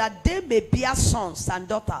 so that they may bear sons and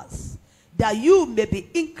daughters, that you may be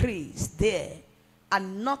increased there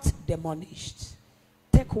and not diminished.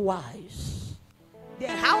 Take wives.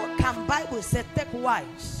 Then how can Bible say take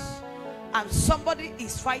wives and somebody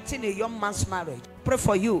is fighting a young man's marriage? Pray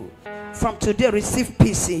for you. From today, receive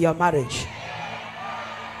peace in your marriage.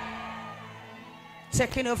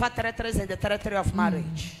 Taking over territories in the territory of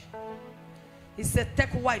marriage. He said,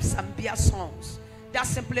 take wives and bear sons. That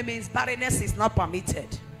simply means barrenness is not permitted.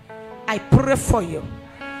 I pray for you.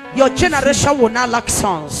 Your generation will not lack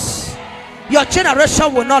sons. Your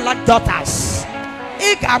generation will not lack daughters.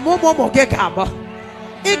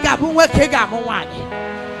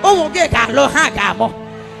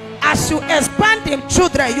 As you expand in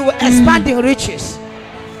children, you will expand in riches.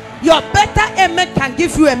 Your better amen can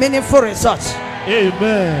give you a meaningful result.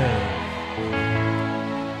 Amen.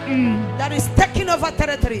 That is taking over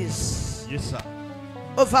territories. Yes, sir.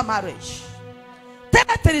 Over marriage.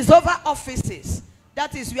 Territories over offices.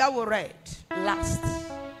 That is where we read last,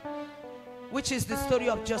 which is the story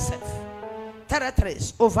of Joseph.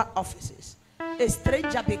 Territories over offices. A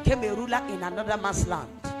stranger became a ruler in another man's land.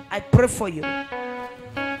 I pray for you.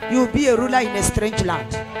 You will be a ruler in a strange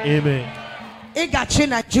land. Amen. It got you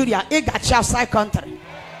Nigeria. It got you outside country.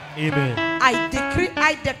 Amen. I decree,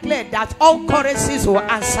 I declare that all currencies will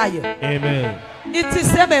answer you. Amen. It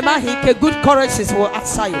is the man good currencies will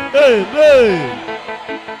answer you. Amen.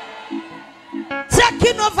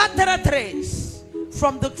 Taking over territories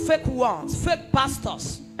from the fake ones, fake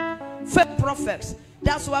pastors, fake prophets.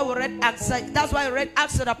 That's why we read Acts. That's why I read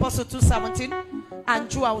Acts of the Apostle 2:17 and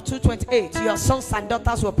Joel 2:28. Your sons and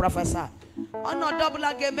daughters will prophesy. Ono double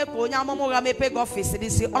again make onya momo ga me pay office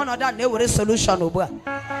this ono that no solution obo.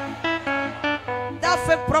 That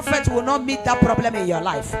fake prophet will not meet that problem in your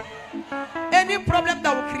life. Any problem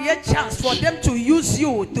that will create chance for them to use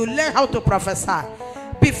you to learn how to prophesy.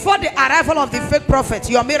 Before the arrival of the fake prophet,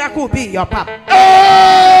 your miracle will be in your path.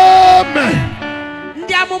 Amen.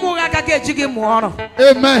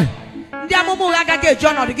 Amen.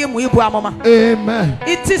 Amen.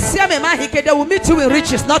 It is same man they will meet you in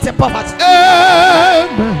riches, not in poverty.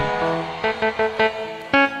 Amen.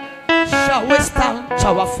 Shall we stand to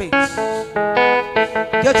our feet?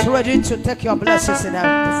 Get ready to take your blessings in a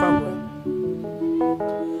different way.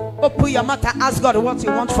 Open your mouth and ask God what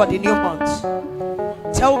you want for the new month.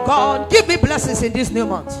 Tell God, give me blessings in this new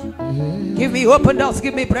month. Give me open doors,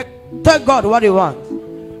 give me break. Tell God what you want.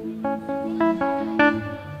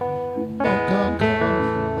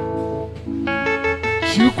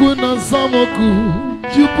 Chukwu na zamoku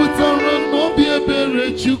jupụtara n'obi ebere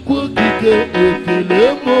Chukwu okike ekele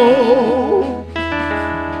mo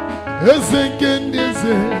eze nke ndị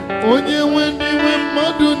eze onye nwe ndị nwe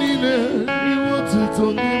mmadụ niile iwe otuto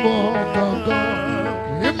n'ime ọkaka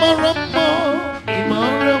ịmara mma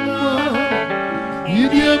ịmara mma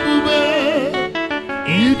ịdị ebube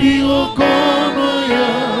ịdị oke ọnụ ya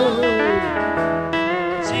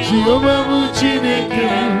Jehovah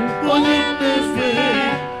Muchineke, Onyenefe,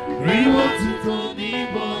 Riwotito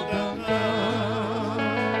Nibogaka.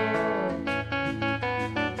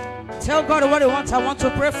 Tell God what He wants. I want to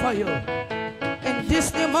pray for you. In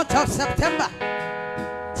this new month of September,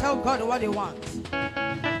 tell God what He wants.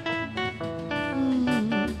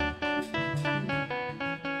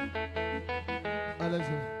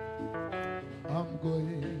 I'm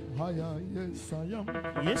going higher, yes I am.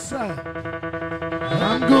 Yes, sir.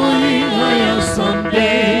 I'm going higher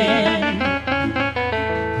someday.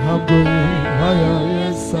 I'm going higher,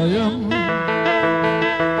 yes I am.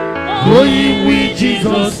 Going with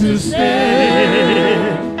Jesus to stay.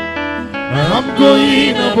 I'm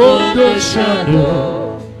going above the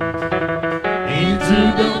shadow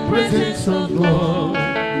into the presence of God,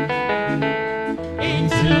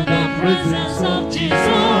 into the presence of Jesus.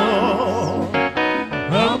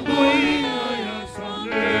 I'm going higher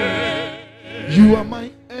someday. You are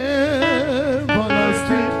my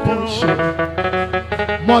everlasting portion,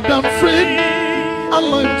 more than friend I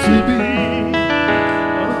like to be.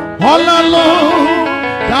 All along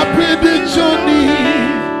that pretty journey,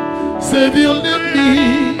 Savior, let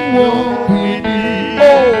me walk with thee.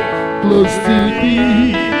 Oh, close to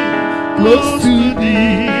thee, close to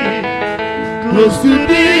thee, close to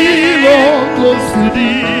thee, Lord, close to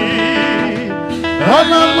thee. All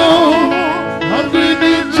along that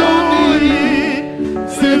pretty journey,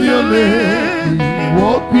 Savior, let me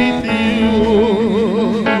walk with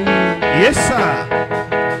you. Yes, sir.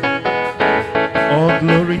 All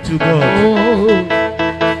glory to God.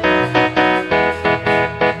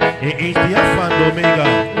 He is the Alpha and Omega,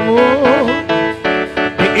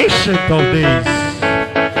 the Ancient of Days.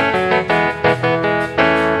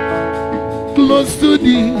 Close to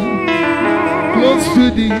thee, close to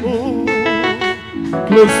thee,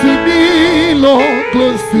 close to thee, Lord,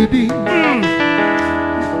 close to thee.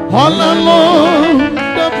 All along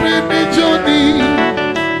the pretty journey,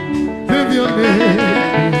 give your name,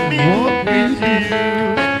 walk with you.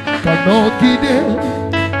 Cannot get there,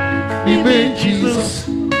 Amen, Jesus.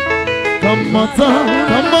 Come on,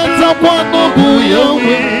 what no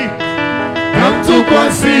way. Come to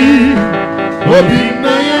Kwasi,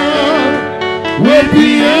 Obinaya,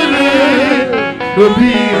 Webiele,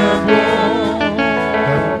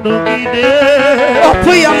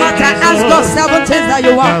 Open your mouth and ask God 7 things that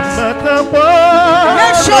you want.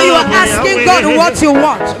 Make sure you are asking God what you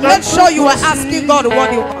want. Make sure you are asking God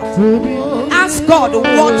what you want. Ask God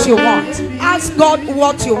what you want. Ask God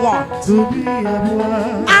what you want.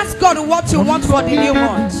 Ask God what you want for the new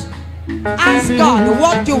month. Ask God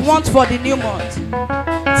what you want for the new month.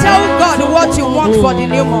 Tell God what you want for the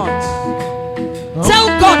new month. Tell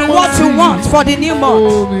God what you want for the new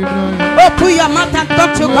month. Open your mouth and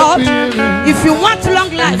talk to God. If you want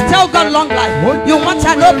long life, tell God long life. You want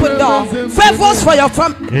an open door, favors for your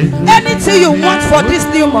family, anything you want for this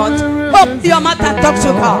new month. Open your mouth and talk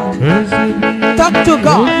to God. Talk to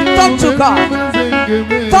God. Talk to God.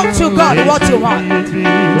 Talk to God what you want.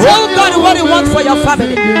 Tell God what you want for your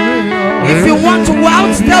family. If you want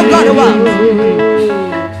wealth, tell God wealth.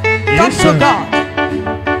 Talk to God.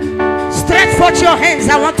 Stretch forth your hands.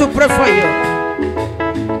 I want to pray for you.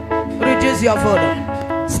 Reduce your volume.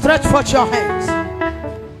 Stretch forth your hands.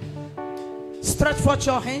 Stretch forth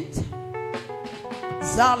your hands.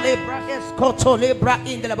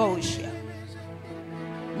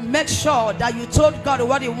 Make sure that you told God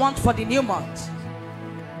what you want for the new month.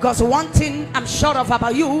 Because one thing I'm sure of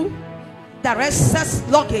about you, the excess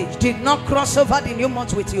luggage did not cross over the new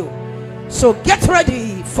month with you. So get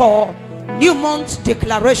ready for new month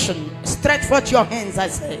declaration. Stretch forth your hands, I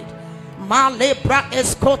said.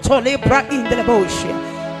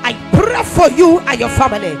 I pray for you and your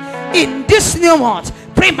family in this new month.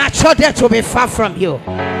 Premature death will be far from you.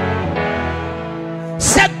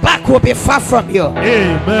 Setback will be far from you.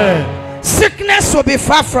 Amen. Sickness will be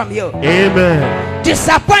far from you. Amen.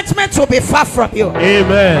 Disappointment will be far from you.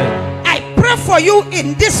 Amen. I pray for you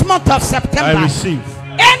in this month of September. I receive.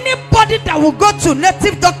 Anybody that will go to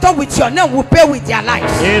native doctor with your name will pay with their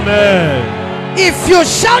lives. Amen. If you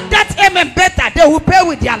shout that amen better, they will pay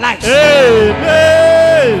with their lives.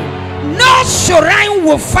 Amen. No shrine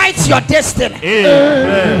will fight your destiny.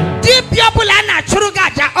 Amen.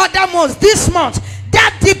 This month,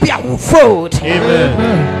 that dibia will fold.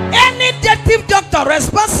 Amen. Any native doctor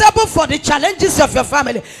responsible for the challenges of your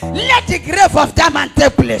family, let the grave of that man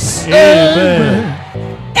take place. Amen.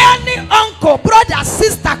 Any uncle, brother,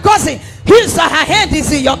 sister, cousin, his or her hand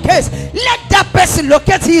is in your case, let that person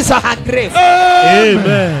locate his or her grave.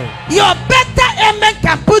 Amen. Your better amen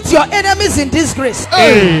can put your enemies in disgrace.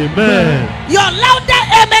 Amen. Your louder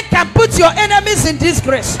amen can put your enemies enemies in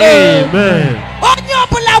disgrace. Amen.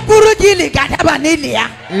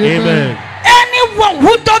 Amen. Anyone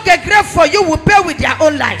who dug a grave for you will pay with their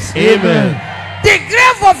own lives. Amen. The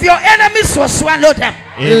grave of your enemies will swallow them.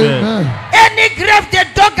 Amen. Any grave they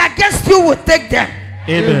dug against you will take them.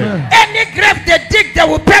 Amen. Any grave they dig, they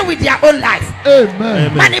will pay with their own life.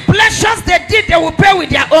 Amen. Manipulations they did, they will pay with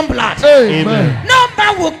their own blood. Amen. No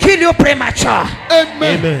man will kill you premature.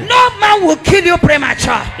 Amen. No man will kill you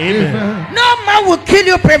premature. Amen. No man will kill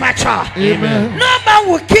you premature. Amen. No man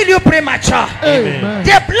will kill you premature. Amen.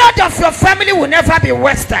 The blood of your family will never be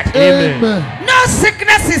wasted. Amen. No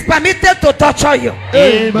sickness is permitted to torture you.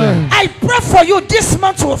 Amen. I pray for you, this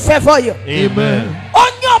month will favor you. Amen.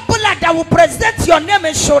 On your blood that will present your name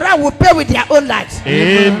and Shora will pay with their own lives.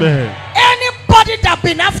 Amen. Anybody that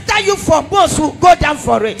been after you for most will go down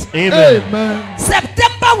for it. Amen. Amen.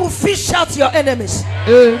 September will fish out your enemies.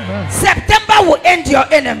 Amen. September will end your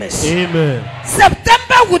enemies. Amen.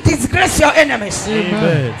 September will disgrace your enemies.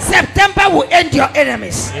 Amen. September will end your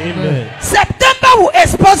enemies. Amen. September will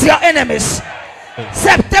expose your enemies.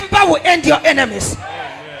 September will end your enemies.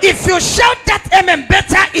 If you shout that amen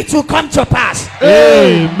better, it will come to pass.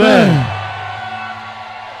 Amen.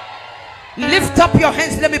 Lift up your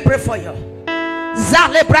hands. Let me pray for you.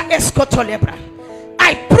 Zalebra escotolebra.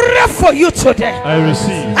 I pray for you today. I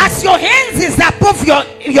receive. As your hands is above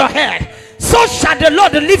your head, so shall the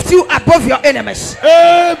Lord lift you above your enemies.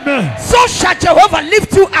 Amen. So shall Jehovah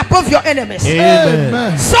lift you above your enemies.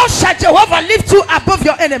 Amen. So shall Jehovah lift you above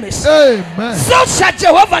your enemies. Amen. So shall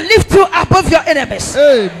Jehovah lift you above your enemies.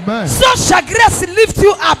 Amen. So shall grace lift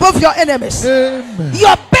you above your enemies. Amen.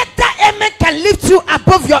 Your better amen can lift you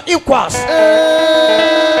above your equals. Amen.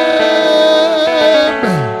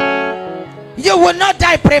 You will not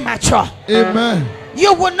die premature. Amen.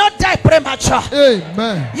 You will not die premature.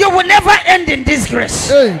 Amen. You will never end in disgrace.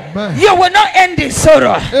 Amen. You will not end in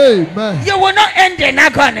sorrow. Amen. You will not end in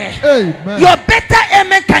agony. Amen. Your better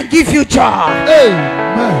amen can give you joy.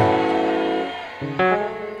 Amen.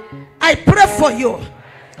 I pray for you.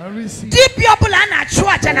 I receive. Deep your plan at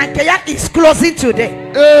church and Ankeya is closing today.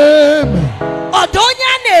 Amen.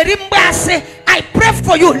 I pray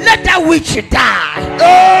for you. Let that witch die.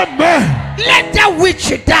 Amen. Let that witch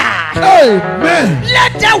die. Amen.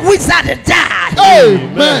 Let that wizard die.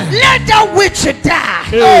 Amen. Let that witch die.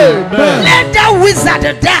 Amen. Let that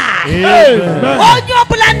wizard die. Amen. On your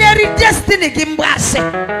planetary destiny, Gimbase.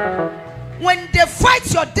 When they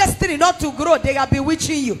fight your destiny not to grow, they are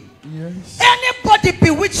bewitching you. Yes. Anybody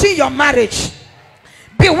bewitching your marriage,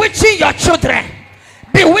 bewitching your children,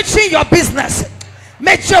 bewitching your business,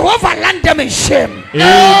 may Jehovah land them in shame.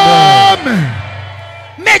 Amen.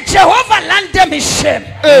 May Jehovah land them in shame.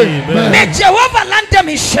 Amen. May Jehovah land them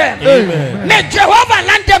in shame. Amen. May Jehovah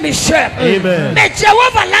land them in shame. Amen. May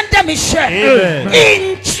Jehovah land them in shame. Amen.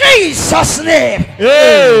 In Jesus' name.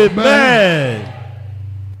 Amen.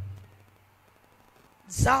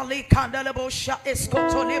 Zali kandelebosha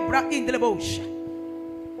escotolebra indelebosha.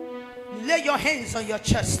 Lay your hands on your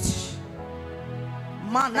chest.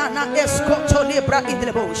 Manana escotolebra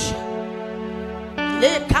indelebosha.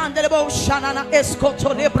 Le kandelebosha nana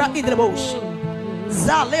escotolebra indelebosha.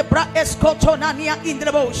 Zalebra escotonania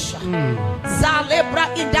indelebosha. Zalebra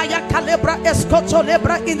indaya kalebra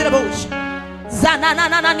escotolebra indelebosha.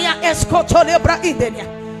 Zananania escotolebra indenia.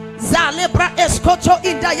 Zalebra escoto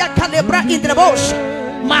indaya kalebra indelebosha.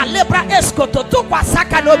 Malebra escoto to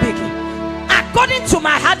kwasaka no bigi. According to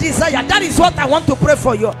my heart desire, that is what I want to pray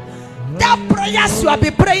for you. That prayers you have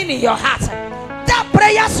been praying in your heart, that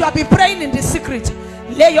prayers you have been praying in the secret,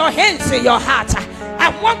 lay your hands in your heart. I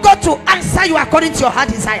want God to answer you according to your heart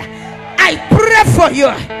desire. I pray for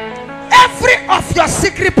you. Every of your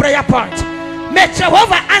secret prayer point, may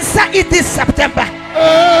Jehovah answer it this September.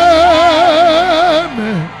 Amen.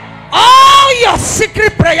 All your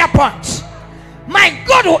secret prayer points, my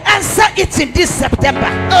God will answer it in this September.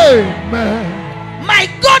 Amen. My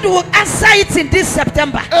God will answer it in this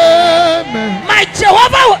September. Amen. My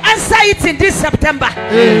Jehovah will answer it in this September.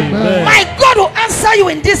 Amen. My God will answer you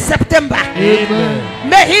in this September. Amen.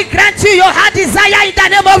 May He grant you your heart desire in the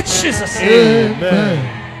name of Jesus. Amen.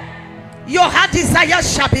 Your heart desire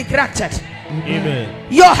shall be granted. Amen.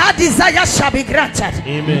 Your heart desire shall be granted.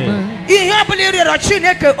 Amen. In your belief,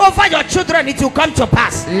 over your children, it will come to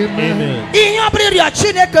pass. Amen. In your belief,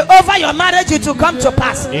 over your marriage, it will come to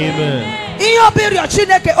pass. Amen. In your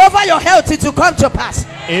belief, over your health, it will come to pass.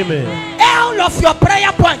 Amen. All of your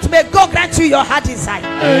prayer points, may God grant you your heart desire.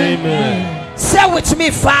 Amen. Say with me,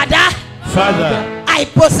 Father. Father, I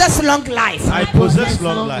possess long life. I possess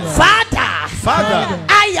long life. Father, Father,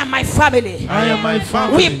 I am my family. I am my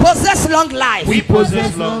family. We possess long life. We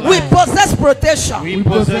possess long We life. possess protection. We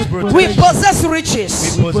possess protection. We possess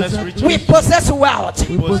riches. We possess riches. We possess wealth.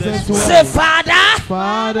 We possess wealth. Say, Father,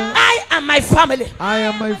 Father, I am my family. I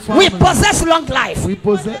am my family. We possess long life. We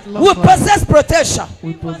possess long We life. possess protection.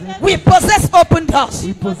 We possess open doors.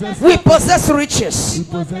 We possess riches. We possess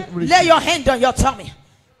riches. Lay your hand on your tummy.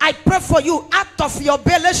 I pray for you. Out of your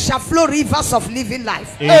belly shall flow rivers of living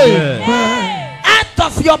life. Amen. Out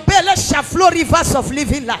of your belly shall flow rivers of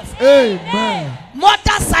living life. Amen.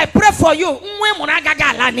 Mothers, I pray for you.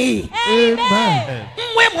 Amen.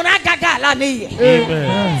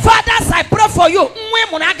 Amen. Fathers, I pray for you.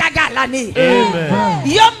 Amen.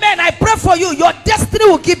 Young men, I pray for you. Your destiny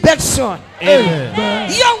will give back soon.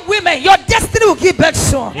 Amen. Young women, your destiny will give back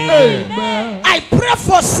soon. Amen. I pray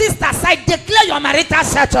for sisters. I declare your marital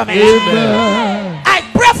settlement. Amen. I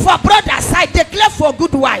pray for brothers. I declare for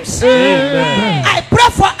good wives. Amen. I pray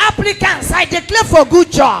for applicants. I declare for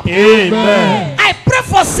good job. Amen. I pray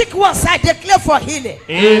for sick ones. I declare for healing.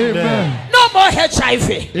 Amen. No more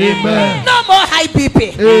HIV. Amen. No more high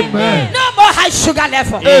BP. Amen. No more high sugar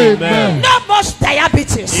level. Amen. No more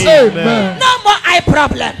diabetes. Amen. No more eye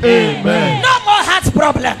problem. Amen. No more heart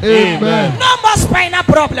problem. Amen. No more spinal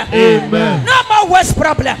problem. Amen. No more waist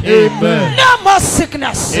problem. Amen. No more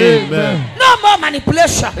sickness. Amen. No more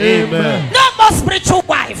manipulation. Amen. No more spiritual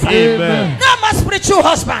wife. Amen. No more spiritual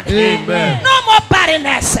husband. Amen. No more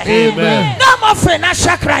barrenness. Amen. No more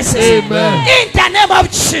financial crisis. Amen. In the name of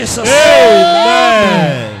Jesus.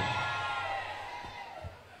 Amen.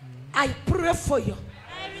 I pray for you.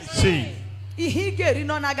 See.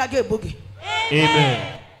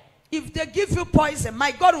 Amen. If they give you poison,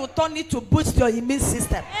 my God will turn it to boost your immune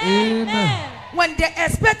system. Amen. When they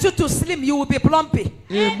expect you to slim, you will be plumpy.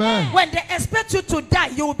 Amen. When they expect you to die,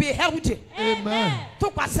 you will be healthy. Amen.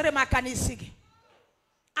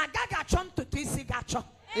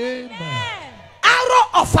 Amen. Arrow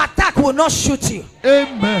of attack will not shoot you.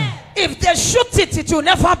 Amen. If they shoot it, it will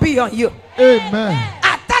never be on you. Amen.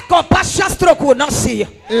 Attack of partial stroke will not see you.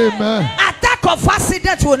 Amen. Attack of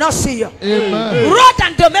accident will not see you. Amen. Road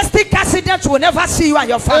and domestic accident will never see you and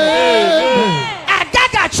your family. Amen.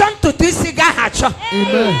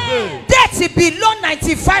 Amen. Death below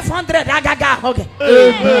 9,500.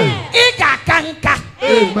 Amen.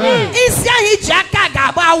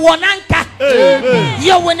 Amen.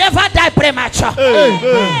 You will never die premature.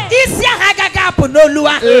 Amen.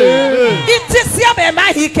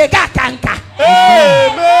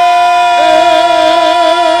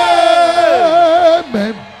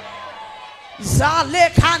 Amen. Zale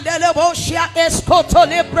kandele boshia eskoto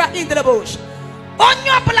lebra indele bosh.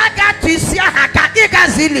 Onyo blaga tisia haka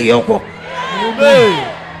igazili yoko. Amen.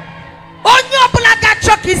 Onyo blaga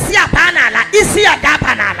chokisia banala isia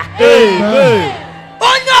gabanala. Amen.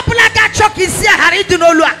 Onyo blaga chokisia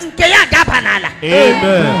haridunolua nke ya gabanala.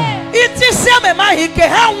 Amen. It is same mahike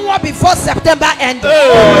ha before September end.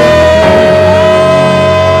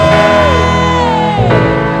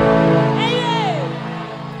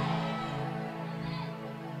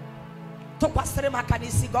 To pastor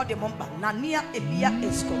makanisi God the mumba nania Elia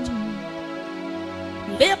escort.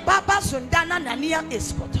 Le baba sundana nania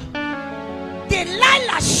escort.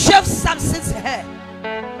 Delilah shaved Samson's hair,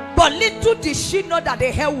 but little did she know that the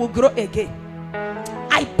hair will grow again.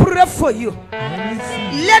 I pray for you.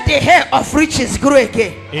 Let the hair of riches grow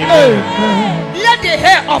again. Amen. Let the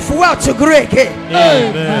hair of wealth grow again.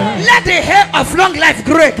 Amen. Let the hair of long life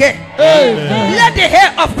grow again. Amen. Let the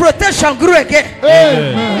hair of protection grow again.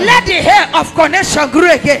 Amen. Let the hair of connection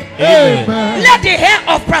grow again. Amen. Let the hair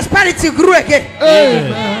of prosperity grow again.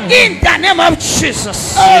 Amen. In the name of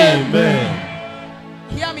Jesus. Amen.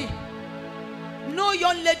 Hear me. No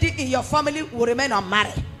young lady in your family will remain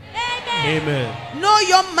unmarried. Amen. No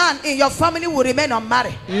young man in your family will remain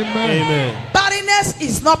unmarried. Amen. Amen. Barrenness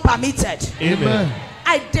is not permitted. Amen.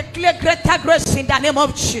 I declare greater grace in the name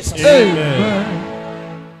of Jesus. Amen.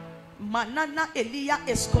 Manana Elia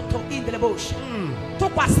eskoto in the bush. To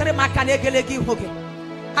pasere makanegelegi hoge.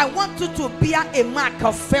 I want you to bear a mark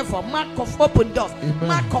of favor, mark of open doors,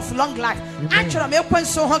 mark of long life. Actually, I'm a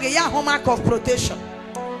so hoge ya mark of protection.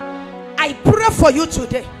 I pray for you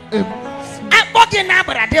today.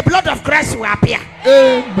 The blood of Christ will appear.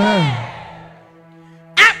 Amen.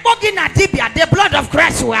 The blood of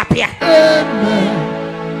Christ will appear.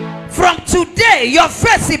 Amen. From today, your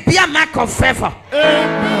face will be a mark of favor.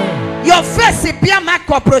 Amen. Your face will be a mark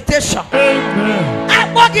of protection.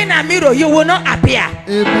 Amen. Mirror, you will not appear.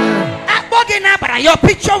 Amen. Your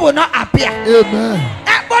picture will not appear. Amen.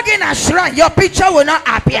 a shrine, your picture will not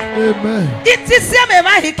appear. Amen. It is the same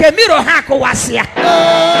man he came mirror hako wasia.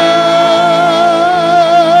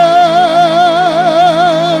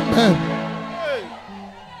 Amen.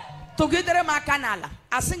 Together my canala.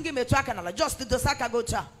 I sing him a canala just to the Saka go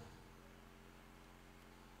to.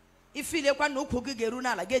 If you look at no cookie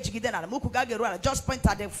geruna, get gidana, mukuga geruna, just point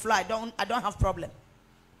at the fly. I don't have problem.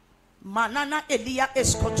 Manana Elia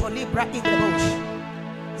escoto libra in the bush.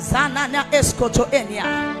 Zanana escoto enia.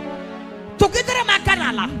 Together my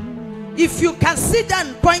canala. If you can sit down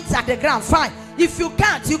and point at the ground, fine. If you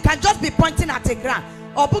can't, you can just be pointing at the ground.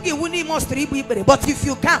 Or boogie winning most but if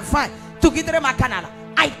you can't, fine. Together my canala.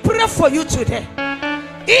 I pray for you today.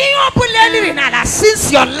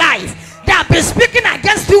 Since your life that be speaking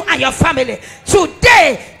against you and your family,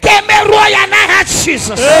 today came a royal night,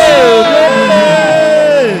 Jesus.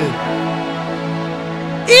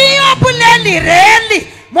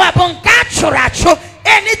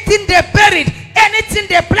 Anything they buried, anything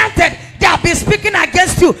they planted that be speaking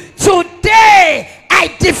against you, today I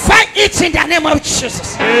defy it in the name of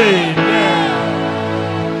Jesus.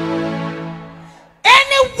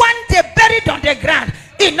 Anyone they buried on the ground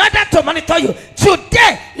in order to monitor you,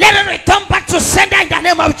 today let it return back to sender in the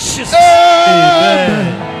name of Jesus.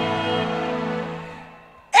 Amen.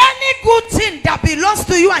 Any good thing that belongs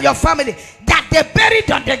to you and your family that they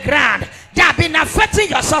buried on the ground that have been affecting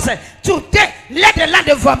your sources, today let the land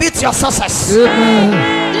vomit your sources.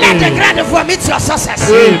 Let the ground vomit your sources.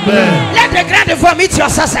 Let the ground vomit your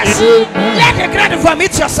sources. Let the ground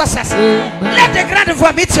vomit your sources. Let the ground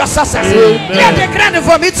vomit your sources. Let the ground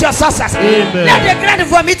vomit your sources. Let the ground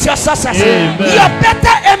vomit your sources. Your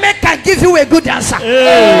better amen can give you a good answer.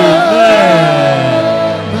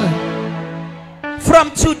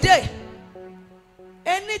 From today,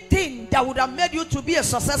 anything that would have made you to be a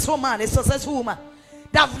successful man, a successful woman,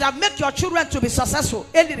 that would have made your children to be successful,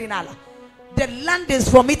 the land is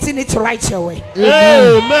vomiting it right away.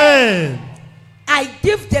 Amen. I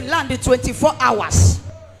give the land the 24 hours,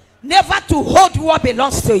 never to hold what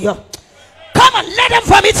belongs to you. Come on, let them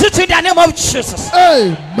vomit it in the name of Jesus.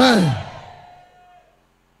 Amen.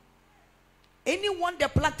 Anyone they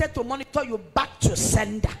planted to monitor you, back to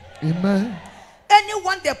sender. Amen.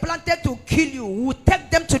 Anyone they planted to kill you, will take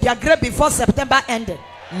them to their grave before September ended.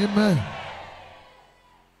 Amen.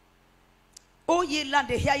 O ye land,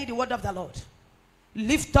 they hear you the word of the Lord.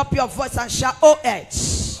 Lift up your voice and shout, O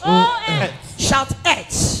earth. O earth. Shout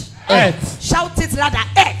earth. Earth. Shout it louder,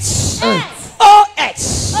 earth. O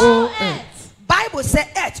earth. O earth. Bible say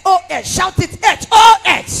earth. O earth. Shout it, earth. O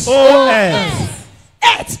earth. O earth.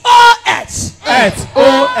 Earth. O earth. Earth.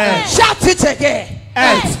 O earth. Shout it again.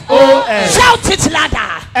 Earth, O earth. Shout it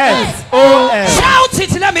louder. Earth, O earth. Shout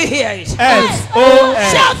it, let me hear it. Earth, O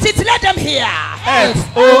earth. Shout it, let them hear. Earth,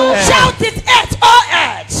 O earth. Shout it, earth, O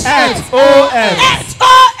earth. Earth, O earth. Earth,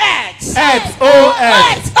 O earth. Earth, O earth.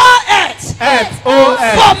 Earth, O earth. Earth, O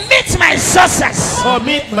earth. Vomit my sources.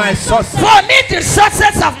 Vomit my sources. Vomit the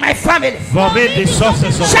sources of my family. Vomit the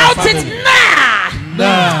sources of my family. Shout it now.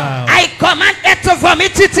 Now. I command it to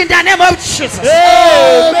vomit it in the name of Jesus.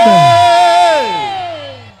 Amen.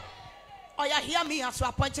 Oh, you hear me as you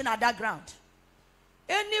are pointing at that ground.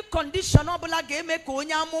 Any condition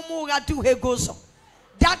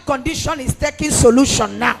that condition is taking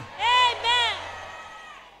solution now. Amen.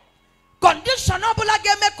 Condition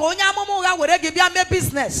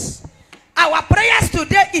business. Our prayers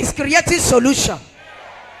today is creating solution.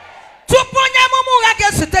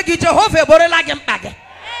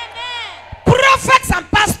 Prophets and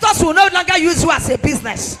pastors will no longer use you as a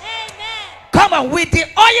business. Come on, with the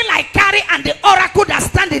oil I carry and the oracle that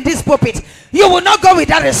stand in this pulpit, you will not go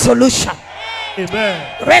without a solution.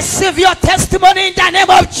 Amen. Receive your testimony in the name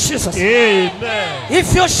of Jesus. Amen.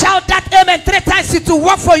 If you shout that amen 3 times, it will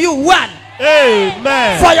work for you. 1.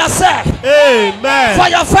 Amen. For yourself. Amen. For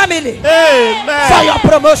your family. Amen. For your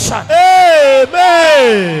promotion.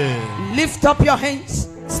 Amen. Lift up your hands.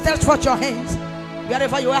 Stretch forth your hands.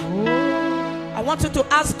 Wherever you are. I want you to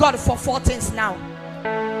ask God for 4 things now.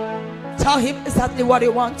 Tell him exactly what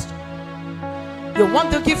you want. You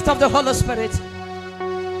want the gift of the Holy Spirit.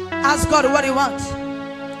 Ask God what you want.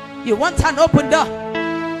 You want an open door.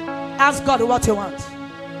 Ask God what you want.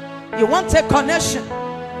 You want a connection.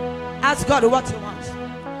 Ask God what you want.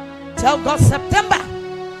 Tell God September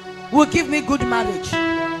will give me good marriage.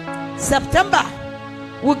 September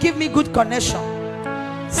will give me good connection.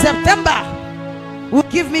 September will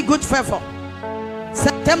give me good favor.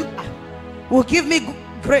 September will give me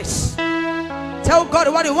grace. Tell God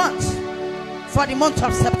what you want for the month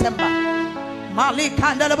of September. Malik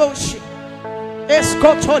and the bush.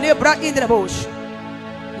 Escoto libra in the bush.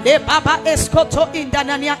 Le baba escoto in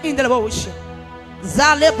danania in the bush.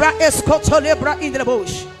 Zalebra escoto lebra in the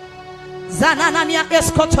bush. Zananania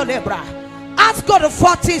escoto lebra. Ask God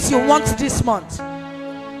 4 things you want this month.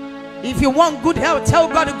 If you want good health, tell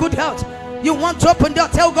God good health. You want to open door,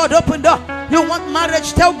 tell God open door. You want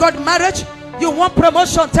marriage, tell God marriage. You want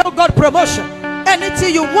promotion, tell God promotion.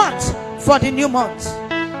 Anything you want for the new month,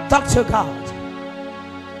 talk to God.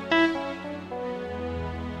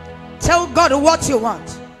 Tell God what you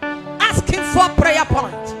want. Ask him for prayer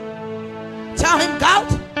point. Tell him, God,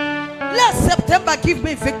 let September give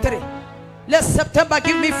me victory. Let September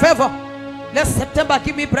give me favor. Let September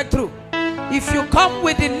give me breakthrough. If you come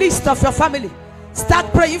with the list of your family,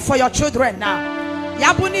 start praying for your children now.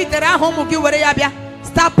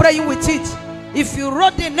 Start praying with it. If you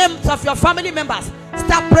wrote the names of your family members,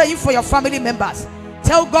 start praying for your family members.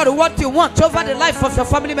 Tell God what you want over the life of your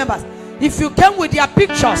family members. If you came with their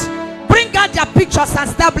pictures, bring out their pictures and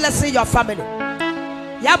start blessing your family.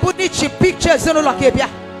 Pictures.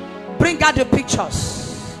 Bring out the pictures.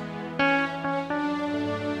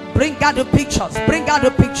 Bring out the pictures. Bring out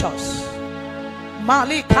the pictures.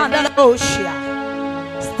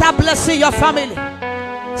 Start blessing your family.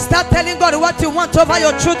 Start telling God what you want over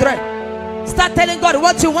your children. Start telling God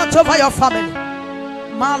what you want over your family.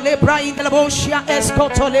 Malebra in the bushia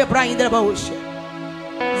escoto lebra in the bush.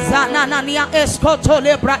 Zananania escoto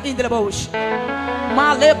lebra in the bush.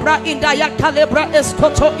 Malebra in the yakalebra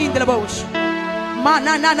escoto in the bush.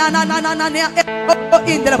 Manananananania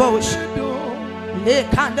in the bush. Le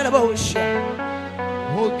candle bush.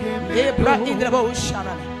 Lebra in the bush.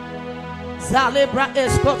 Zalebra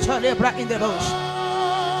escoto lebra in the bush.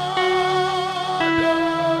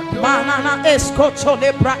 Manana escoto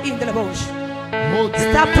lebra in the bush.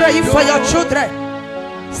 Start praying for your children.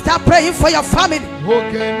 Start praying for your family.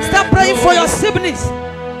 Start praying for your siblings.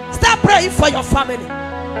 Start praying for your family.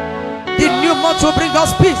 The new month will bring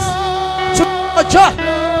us peace, joy.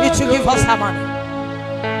 It will give us harmony.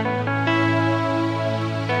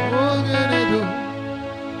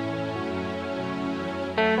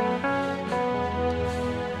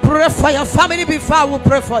 Pray for your family before I will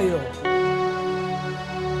pray for you.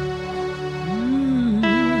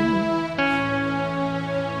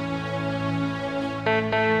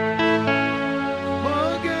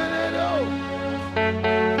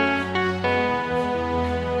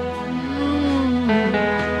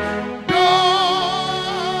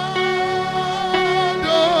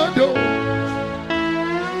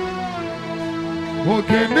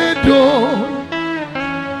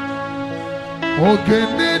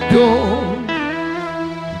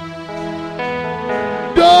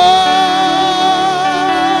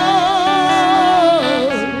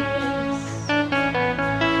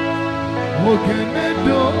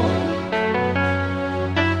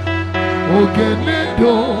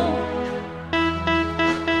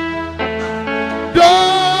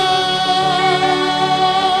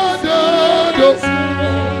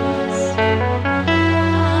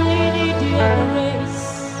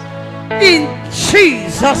 In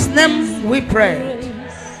Jesus' name we pray.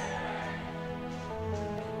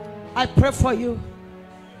 I pray for you.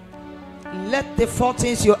 Let the 4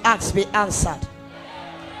 things you ask be answered.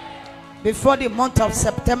 Before the month of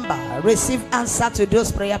September, receive answer to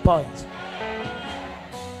those prayer points.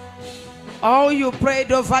 All you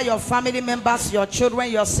prayed over your family members, your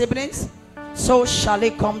children, your siblings, so shall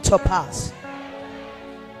it come to pass.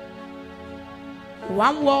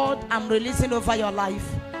 One word I'm releasing over your life.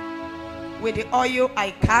 With the oil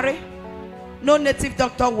I carry, no native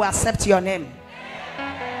doctor will accept your name.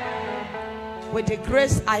 With the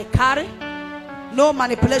grace I carry, no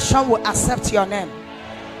manipulation will accept your name.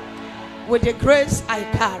 With the grace I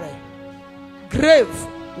carry, grave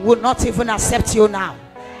will not even accept you now.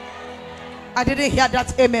 I didn't hear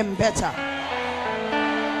that amen better.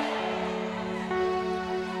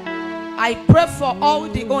 I pray for all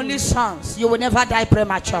the only sons. You will never die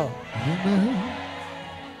premature. Amen.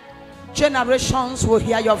 Generations will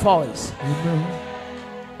hear your voice. Amen.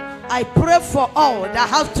 I pray for all that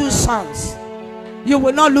have 2 sons. You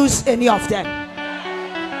will not lose any of them.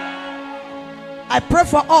 I pray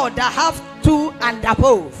for all that have 2 and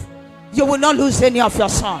above. You will not lose any of your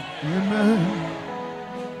sons. Amen.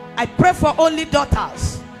 I pray for only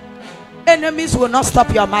daughters. Enemies will not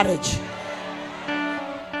stop your marriage.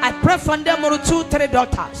 I pray for them 2, 3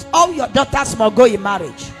 daughters. All your daughters must go in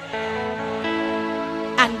marriage.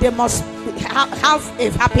 And they must have a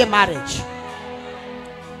happy marriage.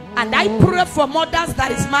 And I pray for mothers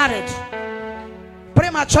that is married.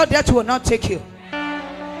 Premature death will not take you.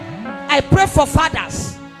 I pray for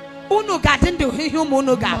fathers. Unu gadin do hum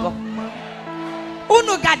unu gabo.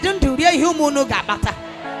 Unu gadin do re hum unu gabata.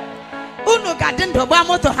 Uno garden do ba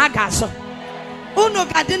moto hagaso. Uno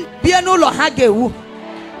garden bienu lo hagewu.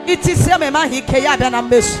 It is a man he kaya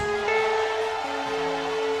benambes.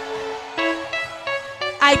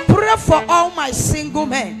 I pray for all my single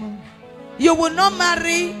men. You will not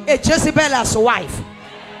marry a Jezebel as wife.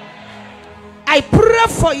 I pray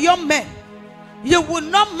for young men. You will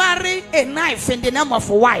not marry a knife in the name of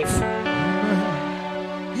wife.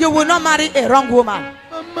 You will not marry a wrong woman.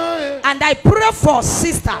 And I pray for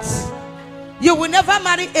sisters. You will never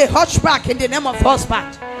marry a hunchback in the name of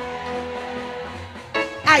husband.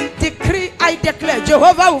 I decree, I declare,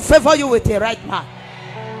 Jehovah will favor you with a right man.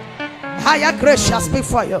 Higher grace shall speak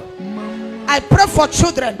for you. I pray for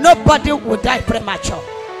children. Nobody will die premature.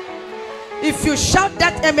 If you shout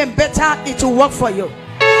that amen better, it will work for you.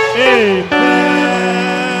 Amen.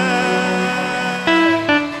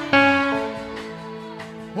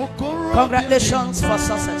 Congratulations for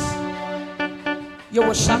success. You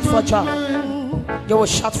will shout for joy. You will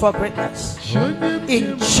shout for greatness.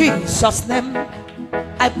 In Jesus' name,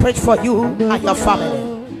 I pray for you and your family.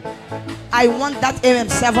 I want that amen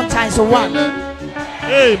 7 times. 1.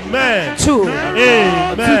 Amen. 2.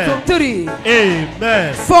 Amen. 3.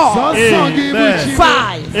 Amen. 4. Amen.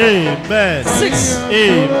 5. Amen. 6.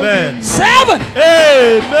 Amen. 7.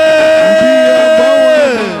 Amen.